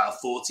 so it's about a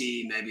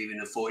 40, maybe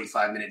even a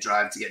 45-minute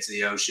drive to get to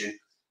the ocean.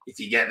 If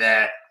you get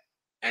there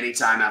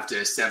anytime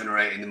after 7 or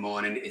 8 in the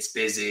morning, it's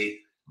busy.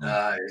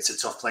 It's a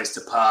tough place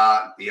to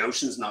park. The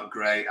ocean's not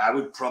great. I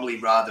would probably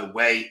rather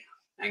wait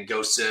and go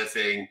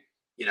surfing,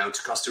 you know,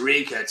 to Costa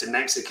Rica, to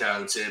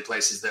Mexico, to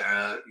places that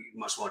are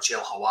much more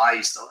chill,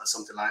 Hawaii,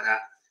 something like that.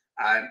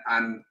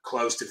 I'm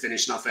close to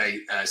finishing off a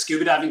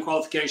scuba diving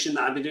qualification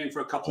that I've been doing for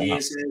a couple of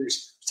years here, which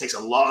takes a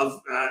lot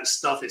of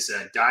stuff. It's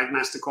a dive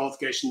master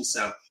qualification.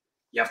 So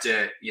you have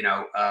to, you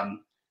know,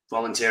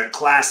 volunteer at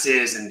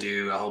classes and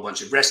do a whole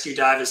bunch of rescue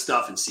diver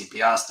stuff and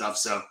CPR stuff.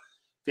 So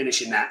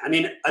finishing that. I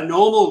mean, a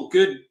normal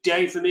good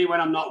day for me when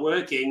I'm not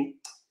working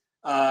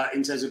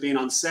in terms of being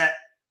on set,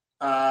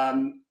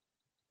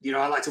 you know,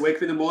 I like to wake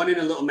up in the morning,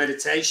 a little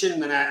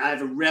meditation. Then I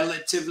have a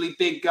relatively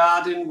big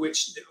garden,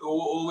 which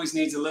always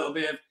needs a little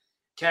bit of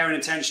care and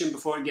attention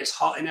before it gets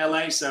hot in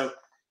LA. So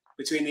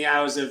between the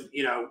hours of,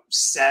 you know,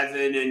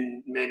 7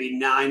 and maybe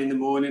 9 in the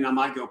morning, I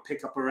might go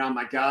pick up around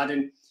my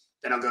garden.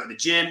 Then I'll go to the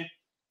gym,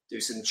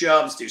 do some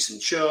jobs, do some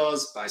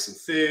chores, buy some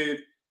food,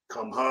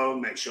 come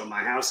home, make sure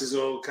my house is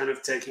all kind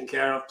of taken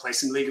care of, play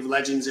some League of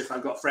Legends if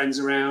I've got friends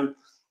around.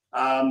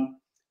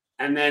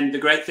 And then the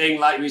great thing,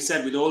 like we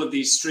said, with all of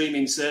these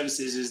streaming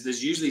services is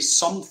there's usually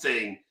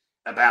something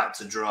about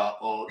to drop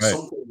or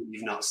something that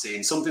you've not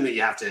seen, something that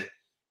you have to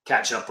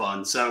catch up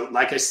on. So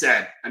like I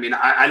said, I mean,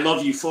 I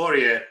love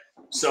Euphoria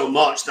so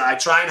much that I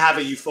try and have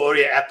a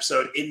Euphoria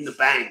episode in the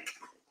bank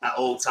at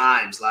all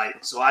times.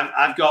 Like, so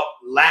I've got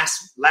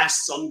last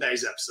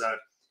Sunday's episode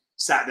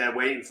sat there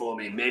waiting for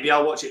me. Maybe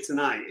I'll watch it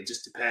tonight. It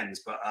just depends.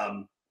 But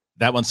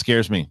that one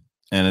scares me,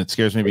 and it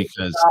scares me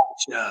because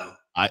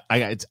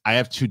I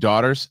have 2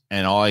 daughters,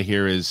 and all I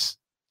hear is,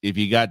 if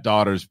you got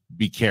daughters,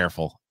 be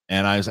careful.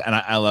 And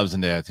I love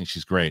Zendaya. I think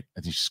she's great.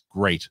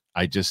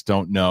 I just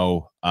don't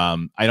know.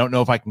 I don't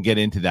know if I can get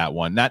into that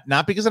one.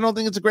 Not because I don't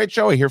think it's a great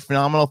show. I hear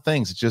phenomenal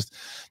things. It's just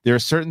there are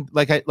certain,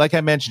 like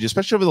I mentioned,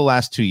 especially over the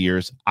last 2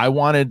 years, I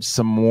wanted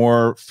some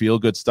more feel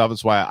good stuff.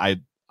 That's why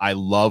I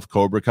love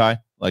Cobra Kai.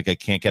 Like, I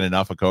can't get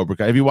enough of Cobra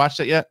Kai. Have you watched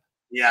it yet?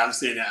 Yeah, I've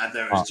seen it. I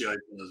thought it was joyful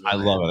as well. I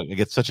love it. I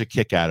get such a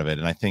kick out of it,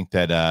 and I think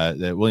that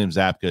that William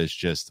Zabka is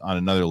just on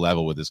another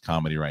level with his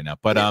comedy right now.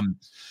 But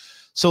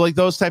so like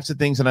those types of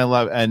things, and I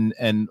love and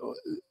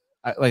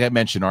like I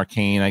mentioned,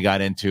 Arcane I got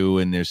into,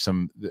 and there's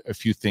a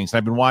few things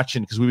I've been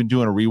watching because we've been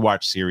doing a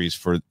rewatch series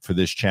for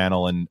this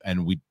channel,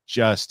 and we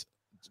just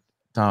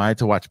I had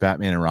to watch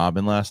Batman and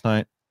Robin last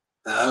night.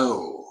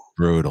 Oh,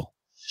 brutal.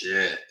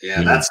 Shit.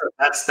 Yeah,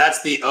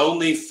 that's the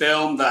only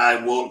film that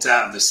I walked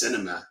out of the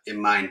cinema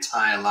in my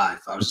entire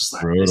life. I was just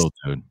like, brutal,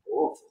 dude.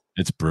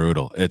 It's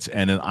brutal.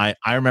 And I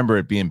remember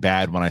it being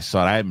bad when I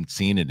saw it. I haven't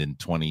seen it in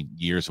 20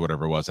 years or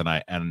whatever it was. And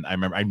I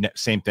remember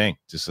same thing.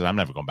 Just I'm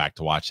never going back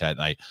to watch that.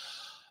 And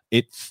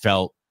it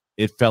felt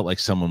like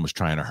someone was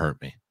trying to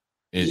hurt me.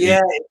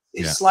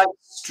 It's like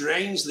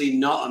strangely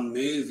not a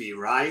movie,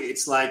 right?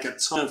 It's like a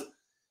ton of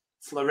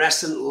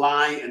fluorescent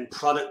light and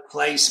product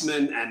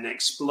placement and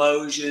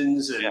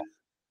explosions and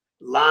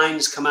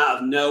lines come out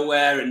of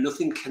nowhere and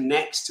nothing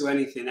connects to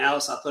anything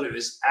else. I thought it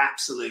was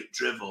absolute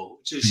drivel,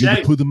 which is a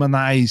shame. Put them on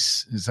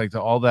ice. It's like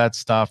all that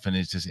stuff, and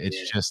it's just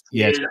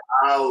Get it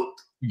out.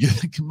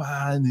 Come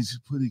on, they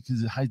just put it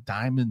because it's high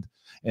diamond,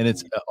 and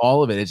it's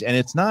all of it. And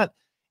it's not.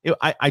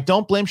 I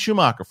don't blame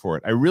Schumacher for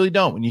it. I really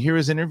don't. When you hear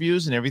his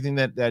interviews and everything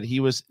that he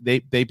was, they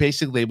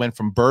basically went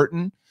from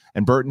Burton,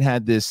 and Burton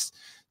had this.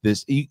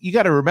 You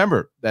got to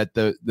remember that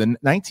the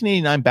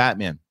 1989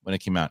 Batman, when it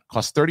came out,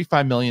 cost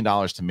 $35 million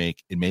to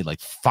make. It made like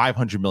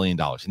 $500 million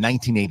in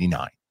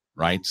 1989,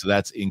 right? So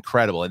that's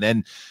incredible. And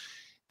then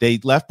they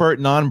left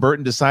Burton on.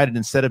 Burton decided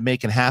instead of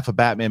making half a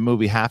Batman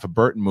movie, half a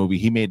Burton movie,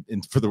 he made,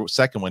 and for the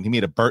second one, he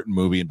made a Burton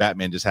movie, and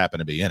Batman just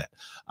happened to be in it.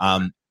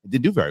 It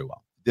did do very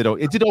well.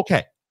 It did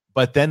okay.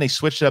 But then they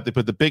switched it up. They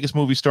put the biggest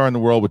movie star in the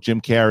world with Jim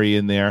Carrey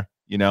in there,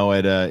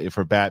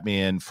 for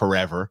Batman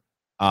Forever.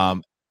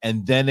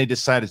 And then they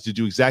decided to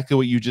do exactly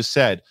what you just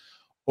said.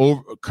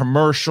 Over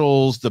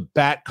commercials, the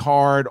Bat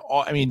card,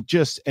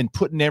 and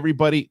putting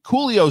everybody.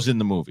 Coolio's in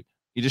the movie.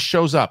 He just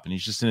shows up, and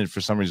he's just in it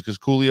for some reason because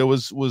Coolio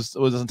was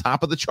on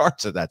top of the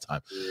charts at that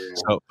time. Yeah.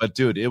 So, but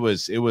dude, it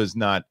was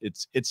not.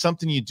 It's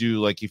something you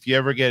do. Like if you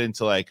ever get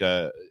into like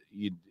a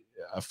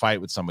fight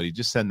with somebody,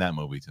 just send that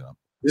movie to them.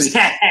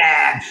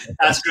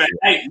 That's great.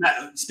 Hey,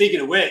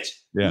 speaking of which,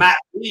 Matt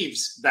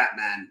Reeves'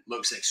 Batman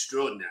looks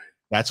extraordinary.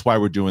 That's why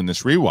we're doing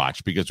this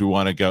rewatch, because we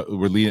want to go.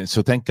 We're leading.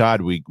 So thank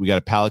God we got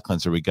a palate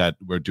cleanser.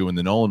 We're doing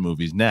the Nolan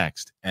movies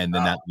next, and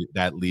then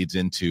that leads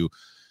into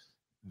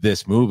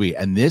this movie.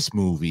 And this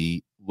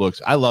movie looks.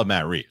 I love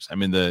Matt Reeves.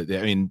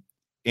 Andy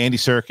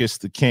Serkis,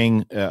 the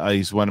King.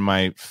 He's one of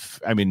my.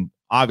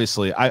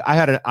 Obviously, I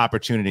had an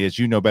opportunity, as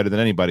you know better than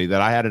anybody,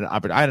 that I had an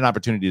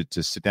opportunity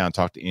to sit down and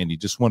talk to Andy,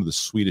 just one of the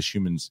sweetest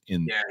humans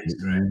in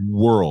the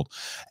world,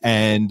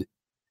 and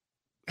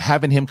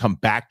having him come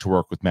back to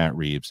work with Matt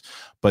Reeves.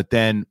 But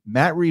then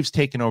Matt Reeves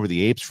taking over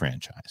the Apes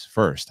franchise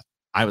first.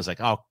 I was like,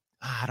 oh,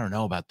 I don't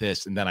know about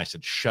this. And then I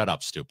said, shut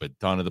up, stupid.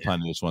 Dawn of the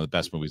Planet was one of the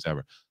best movies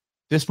ever.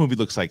 This movie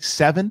looks like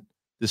Seven.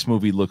 This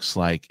movie looks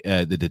like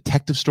the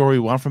detective story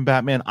one from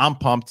Batman. I'm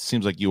pumped.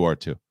 Seems like you are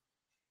too.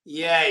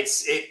 Yeah,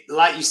 it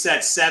like you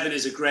said, Seven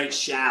is a great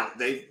shout.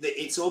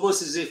 It's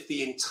almost as if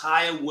the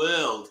entire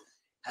world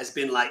has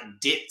been like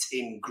dipped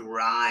in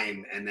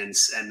grime and then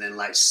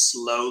like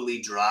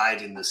slowly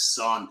dried in the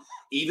sun.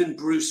 Even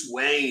Bruce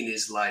Wayne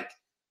is like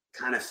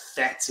kind of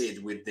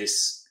fetid with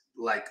this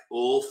like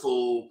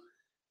awful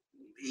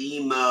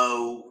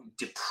emo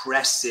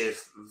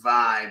depressive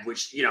vibe,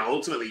 which,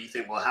 ultimately you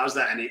think, well, how's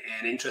that an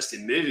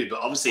interesting movie? But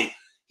obviously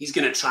he's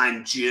going to try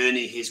and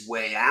journey his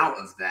way out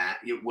of that.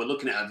 We're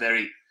looking at a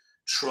very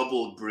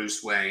troubled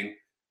Bruce Wayne.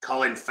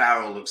 Colin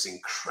Farrell looks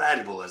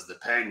incredible as the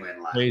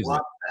Penguin. Like, crazy.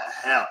 What the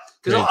hell?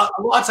 Because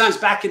a lot of times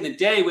back in the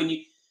day,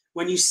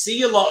 when you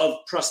see a lot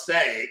of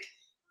prosthetic,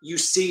 you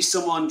see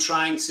someone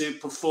trying to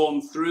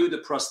perform through the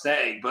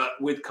prosthetic. But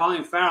with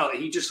Colin Farrell,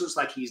 he just looks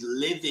like he's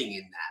living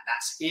in that.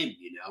 That's him,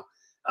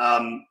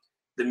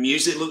 The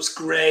music looks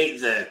great.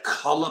 The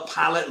color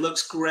palette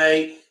looks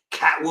great.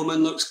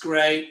 Catwoman looks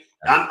great.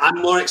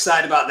 I'm more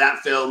excited about that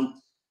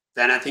film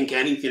than I think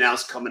anything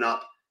else coming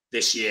up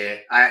this year.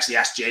 I actually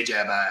asked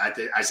JJ about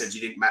it. I said, do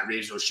you think Matt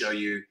Reeves will show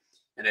you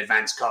an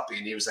advanced copy?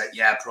 And he was like,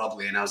 yeah,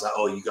 probably. And I was like,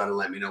 oh, you got to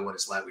let me know what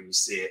it's like when you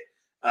see it.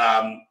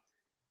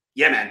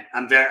 Yeah, man,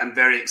 I'm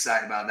very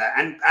excited about that.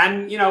 And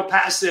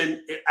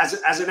Patterson,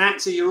 as an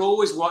actor, you're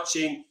always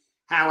watching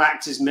how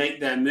actors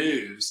make their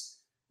moves.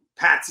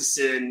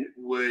 Patterson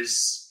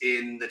was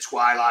in the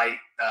Twilight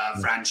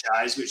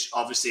franchise, which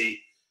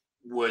obviously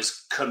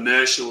was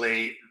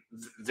commercially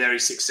very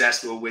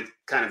successful with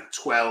kind of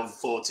 12,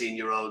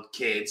 14-year-old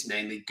kids,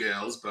 mainly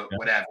girls, but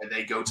whatever.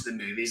 They go to the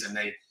movies and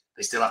they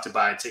still have to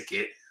buy a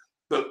ticket.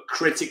 But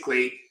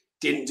critically,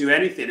 didn't do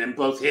anything. And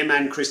both him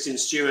and Kristen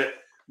Stewart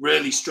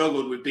really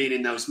struggled with being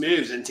in those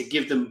moves. And to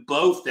give them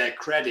both their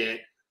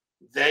credit,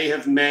 they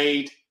have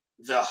made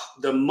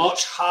the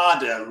much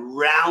harder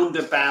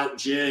roundabout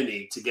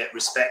journey to get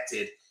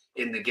respected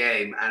in the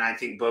game. And I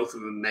think both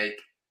of them make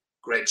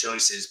great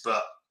choices,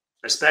 but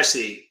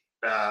especially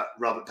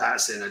Robert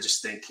Pattinson, I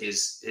just think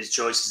his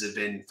choices have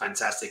been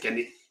fantastic.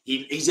 And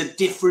he's a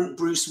different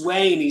Bruce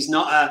Wayne. He's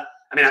not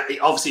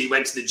obviously he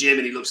went to the gym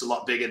and he looks a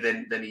lot bigger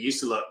than he used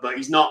to look, but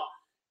he's not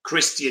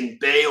Christian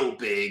Bale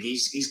big.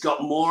 He's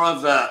got more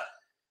of a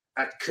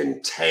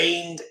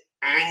contained,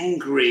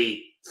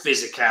 angry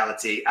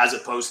physicality as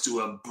opposed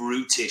to a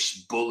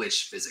brutish,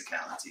 bullish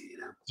physicality.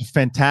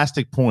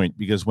 Fantastic point,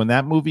 because when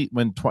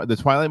the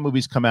Twilight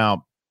movies come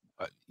out,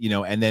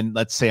 and then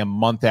let's say a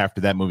month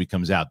after that movie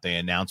comes out, they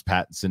announce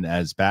Pattinson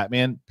as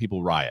Batman,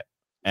 people riot.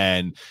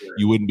 And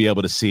you wouldn't be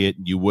able to see it.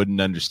 You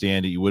wouldn't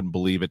understand it. You wouldn't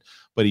believe it.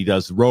 But he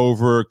does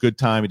Rover, Good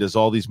Time. He does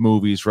all these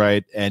movies,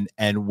 right?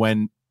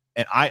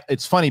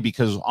 It's funny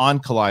because on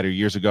Collider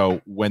years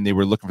ago, when they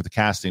were looking for the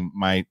casting,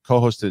 my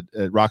co-host at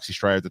Roxy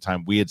Stryer at the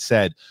time, we had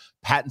said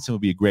Pattinson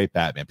would be a great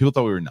Batman. People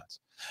thought we were nuts.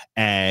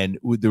 And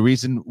the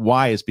reason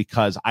why is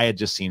because I had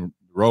just seen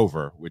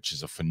Rover, which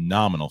is a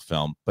phenomenal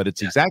film, but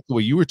it's exactly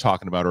what you were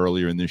talking about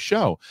earlier in this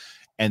show.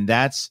 And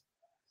that's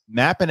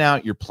mapping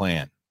out your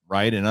plan,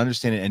 right, and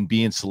understanding and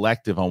being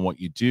selective on what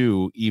you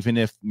do, even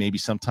if maybe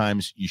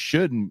sometimes you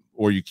shouldn't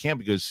or you can't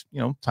because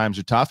times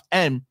are tough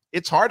and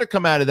it's hard to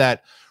come out of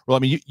that. Well, I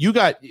mean, you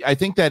got. I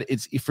think that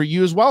it's for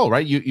you as well,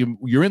 right?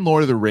 You're in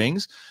Lord of the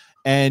Rings,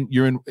 and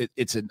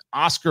it's an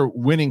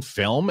Oscar-winning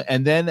film,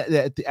 and then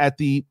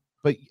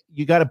but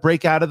you got to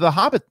break out of the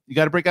Hobbit. You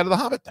got to break out of the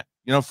Hobbit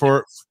thing,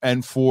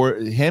 for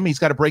him, he's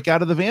got to break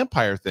out of the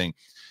vampire thing,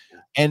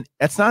 and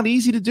that's not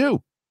easy to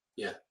do.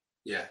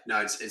 Yeah, no,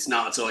 it's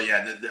not at all.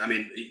 Yeah, I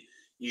mean,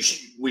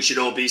 we should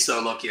all be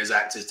so lucky as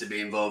actors to be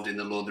involved in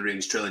the Lord of the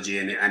Rings trilogy,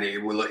 and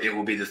it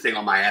will be the thing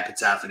on my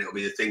epitaph, and it will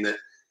be the thing that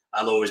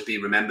I'll always be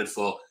remembered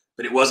for.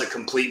 But it was a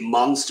complete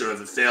monster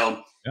of a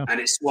film, and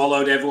it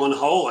swallowed everyone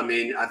whole. I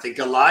mean, I think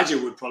Elijah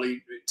would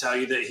probably tell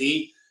you that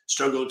he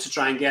struggled to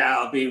try and get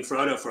out of being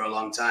Frodo for a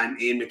long time.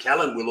 Ian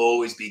McKellen will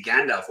always be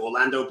Gandalf.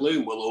 Orlando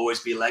Bloom will always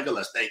be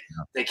Legolas.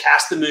 They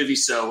cast the movie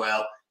so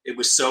well. It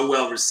was so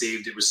well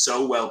received. It was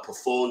so well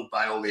performed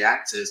by all the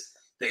actors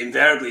that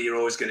invariably you're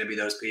always going to be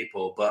those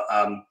people. But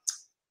I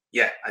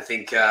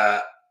think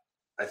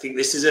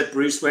this is a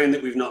Bruce Wayne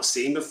that we've not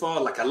seen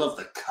before. Like, I love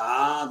the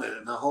car.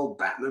 The whole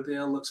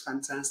Batmobile looks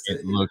fantastic.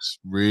 It looks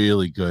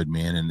really good,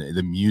 man. And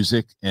the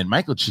music and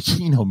Michael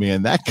Giacchino,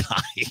 man, that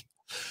guy.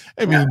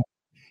 I mean,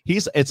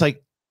 it's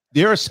like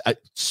there's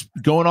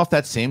going off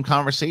that same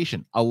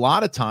conversation. A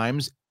lot of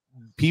times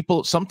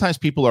sometimes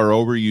people are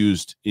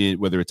overused,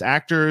 whether it's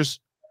actors,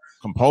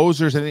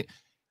 composers, and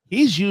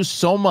he's used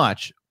so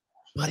much,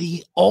 but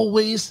he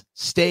always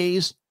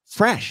stays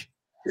fresh.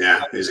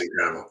 Yeah, he's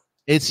incredible.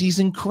 He's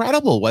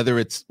incredible, whether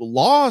it's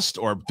Lost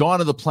or Dawn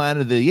of the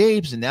Planet of the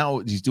Apes, and now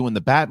he's doing the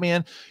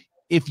Batman.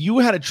 If you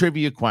had a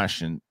trivia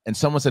question and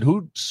someone said,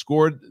 who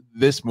scored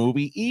this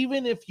movie,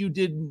 even if you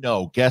didn't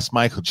know, guess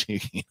Michael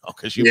Giacchino,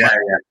 because you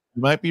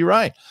might be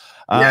right.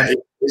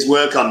 His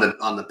work on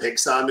the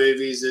Pixar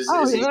movies is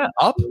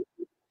up.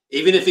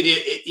 Even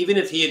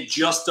if he had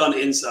just done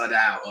Inside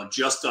Out or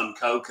just done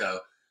Coco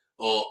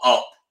or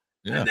Up,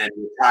 and then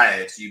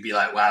retired, you'd be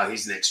like, wow,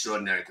 he's an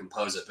extraordinary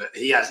composer. But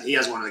he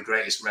has one of the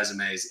greatest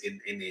resumes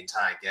in the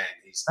entire game.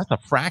 That's a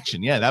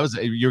fraction. Yeah,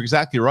 you're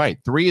exactly right.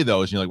 3 of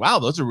those, and you're like, wow,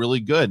 those are really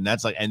good. And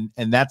that's like and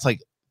that's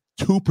like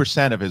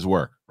 2% of his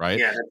work, right?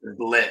 Yeah, that's a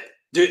blip.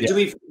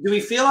 Do we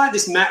feel like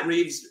this Matt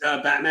Reeves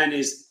Batman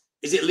is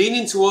it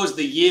leaning towards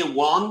the year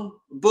one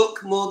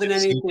book more than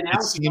anything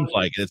else?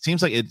 It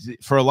seems like it's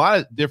for a lot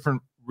of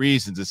different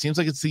reasons. It seems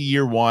like it's the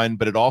year one,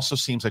 but it also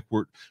seems like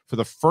we're for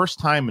the first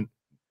time, and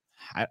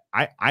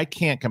I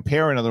can't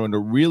compare another one that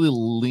really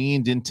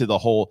leaned into the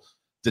whole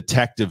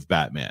detective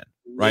Batman,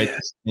 right?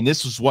 Yes. And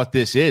this is what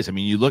this is. I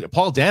mean, you look at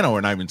Paul Dano,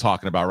 we're not even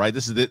talking about, right?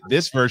 This is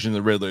this version of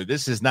the Riddler.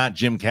 This is not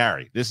Jim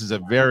Carrey. This is a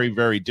very,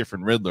 very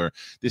different Riddler.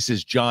 This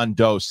is John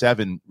Doe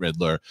 7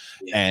 Riddler.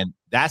 Yeah. And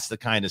that's the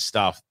kind of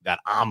stuff that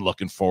I'm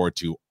looking forward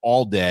to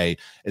all day,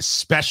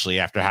 especially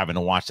after having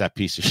to watch that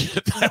piece of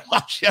shit that I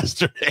watched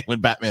yesterday when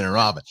Batman and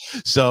Robin.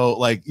 So,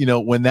 like,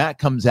 when that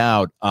comes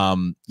out,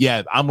 I'm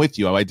with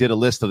you. I did a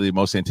list of the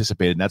most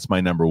anticipated, and that's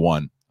my number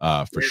one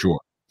for sure.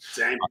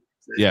 Same.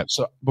 Yeah.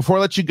 So before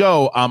I let you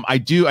go, I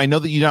know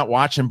that you're not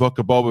watching Book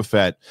of Boba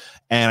Fett,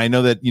 and I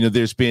know that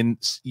there's been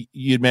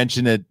you'd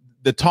mentioned that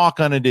the talk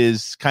on it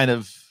is kind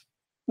of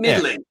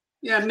middling.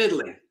 Yeah,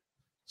 middling.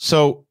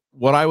 So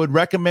what I would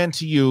recommend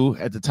to you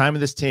at the time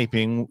of this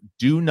taping,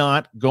 do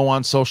not go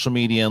on social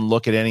media and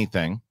look at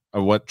anything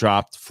of what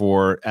dropped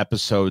for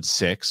episode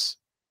 6.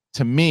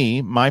 To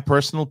me, my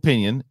personal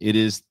opinion, it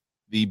is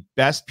the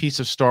best piece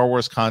of Star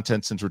Wars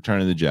content since Return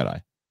of the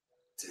Jedi.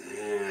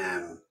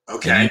 Damn.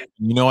 Okay.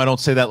 I don't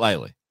say that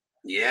lightly.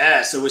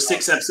 Yeah. So we're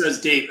 6 episodes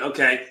deep.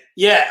 Okay.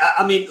 Yeah.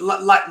 I mean,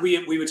 like we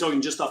were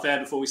talking just off air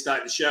before we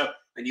started the show,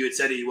 and you had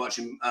said, are you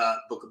watching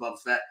Book of Boba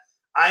Fett?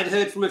 I'd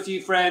heard from a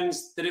few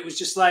friends that it was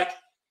just like,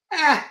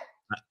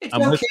 it's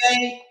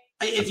okay.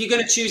 If you're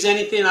going to choose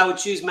anything, I would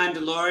choose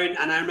Mandalorian.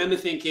 And I remember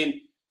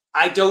thinking,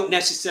 I don't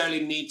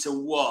necessarily need to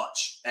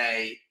watch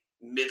a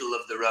middle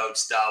of the road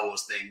Star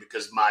Wars thing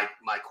because my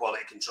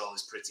quality control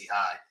is pretty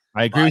high.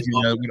 I agree with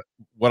you.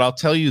 What I'll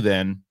tell you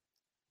then,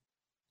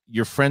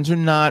 your friends are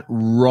not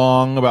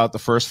wrong about the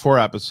first 4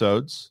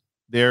 episodes.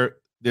 There's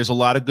a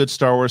lot of good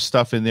Star Wars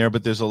stuff in there,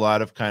 but there's a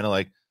lot of kind of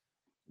like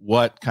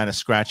what kind of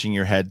scratching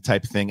your head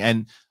type thing.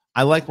 And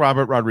I like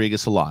Robert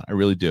Rodriguez a lot. I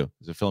really do.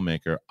 As a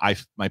filmmaker,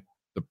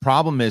 the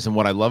problem is, and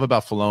what I love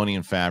about Filoni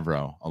and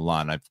Favreau a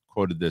lot, and I've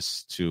quoted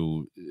this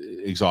to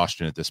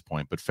exhaustion at this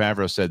point, but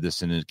Favreau said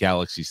this in his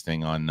Galaxies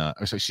thing on the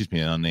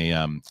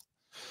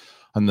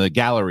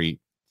gallery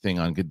thing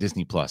on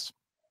Disney Plus.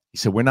 He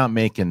said, we're not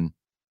making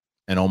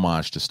an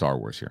homage to Star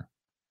Wars here.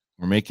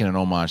 We're making an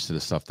homage to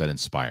the stuff that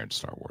inspired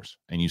Star Wars.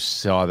 And you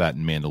saw that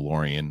in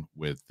Mandalorian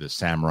with the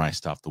samurai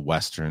stuff, the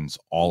Westerns,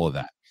 all of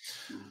that.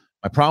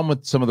 My problem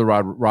with some of the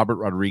Robert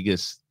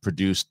Rodriguez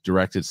produced,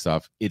 directed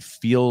stuff, it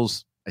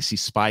feels, I see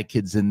Spy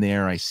Kids in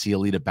there. I see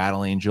Alita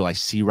Battle Angel. I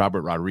see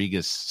Robert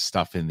Rodriguez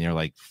stuff in there,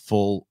 like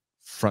full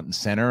front and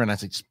center. And I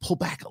was like, just pull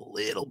back a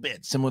little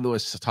bit, similar to what I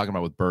was talking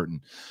about with Burton.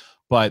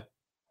 But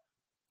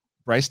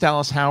Bryce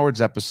Dallas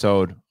Howard's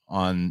episode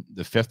on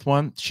the 5th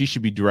one. She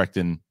should be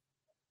directing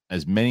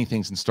as many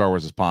things in Star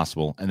Wars as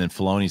possible. And then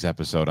Filoni's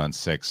episode on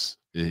 6,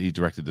 he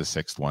directed the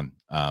 6th one.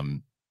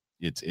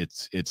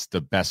 It's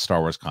the best Star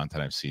Wars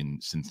content I've seen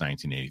since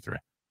 1983.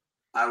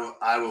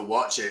 I will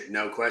watch it,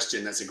 no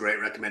question. That's a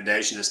great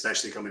recommendation,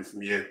 especially coming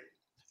from you.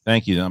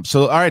 Thank you.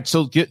 So, all right.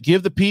 So,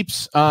 give the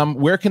peeps.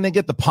 Where can they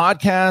get the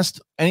podcast?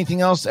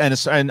 Anything else?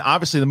 And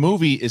obviously, the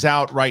movie is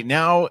out right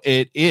now.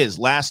 It is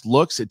Last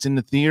Looks. It's in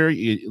the theater.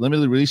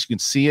 Limited release. You can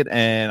see it,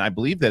 and I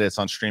believe that it's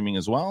on streaming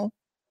as well.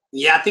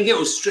 Yeah, I think it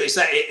will.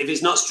 If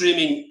it's not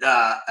streaming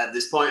at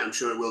this point, I'm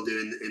sure it will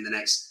do in the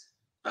next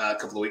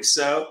couple of weeks.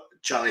 So,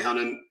 Charlie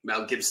Hunnam,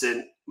 Mel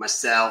Gibson,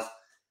 myself.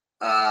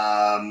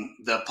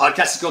 The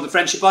podcast is called The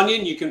Friendship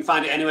Onion. You can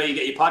find it anywhere you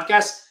get your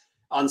podcasts.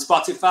 On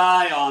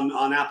Spotify,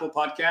 on Apple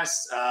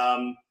Podcasts.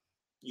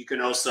 You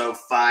can also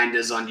find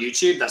us on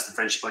YouTube. That's the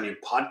Friendship Onion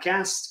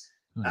Podcast.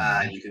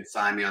 You can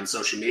find me on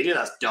social media.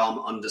 That's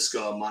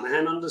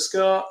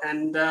Dom_Monaghan_.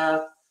 And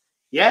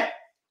yeah,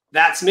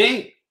 that's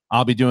me.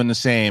 I'll be doing the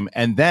same.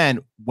 And then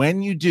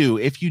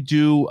if you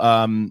do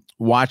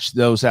watch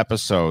those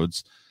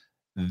episodes,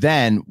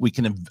 then we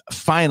can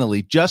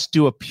finally just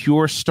do a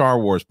pure Star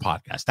Wars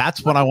podcast.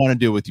 That's what I want to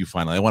do with you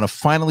finally. I want to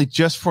finally,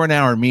 just for an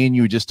hour, me and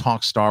you just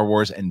talk Star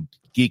Wars and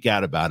geek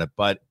out about it.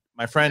 But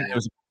my friend, it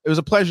was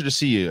a pleasure to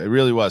see you. It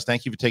really was.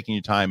 Thank you for taking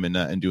your time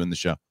and doing the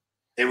show.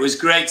 It was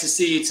great to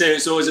see you too.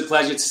 It's always a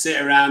pleasure to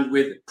sit around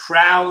with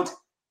proud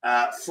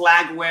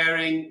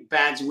flag-wearing,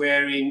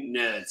 badge-wearing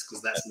nerds,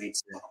 because that's me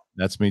too.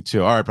 That's me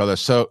too. All right, brother.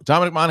 So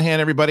Dominic Monaghan,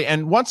 everybody.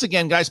 And once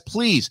again, guys,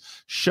 please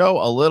show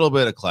a little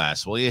bit of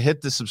class. Will you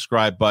hit the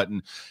subscribe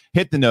button,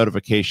 hit the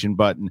notification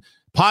button,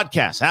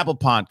 podcast, Apple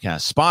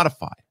Podcasts,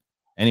 Spotify,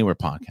 anywhere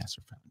podcasts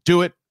are found.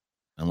 Do it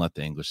and let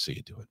the English see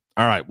you do it.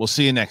 All right. We'll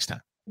see you next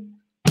time.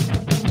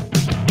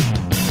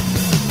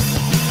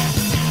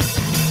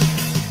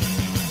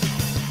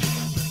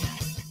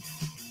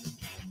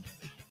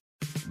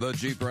 The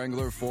Jeep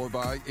Wrangler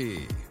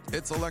 4xE.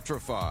 It's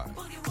electrified.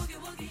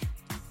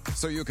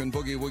 So you can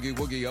boogie woogie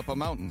woogie up a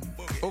mountain,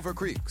 over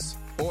creeks,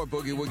 or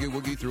boogie woogie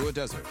woogie through a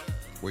desert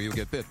where you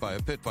get bit by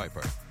a pit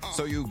viper.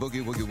 So you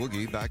boogie woogie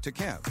woogie back to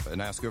camp and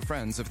ask your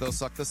friends if they'll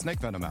suck the snake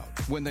venom out.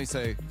 When they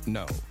say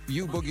no,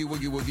 you boogie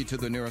woogie woogie to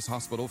the nearest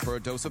hospital for a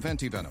dose of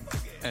anti-venom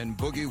and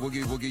boogie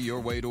woogie woogie your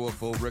way to a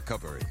full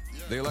recovery.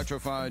 The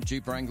electrified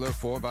Jeep Wrangler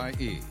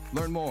 4xE.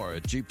 Learn more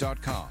at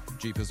Jeep.com.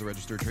 Jeep is a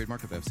registered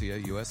trademark of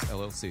FCA US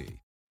LLC.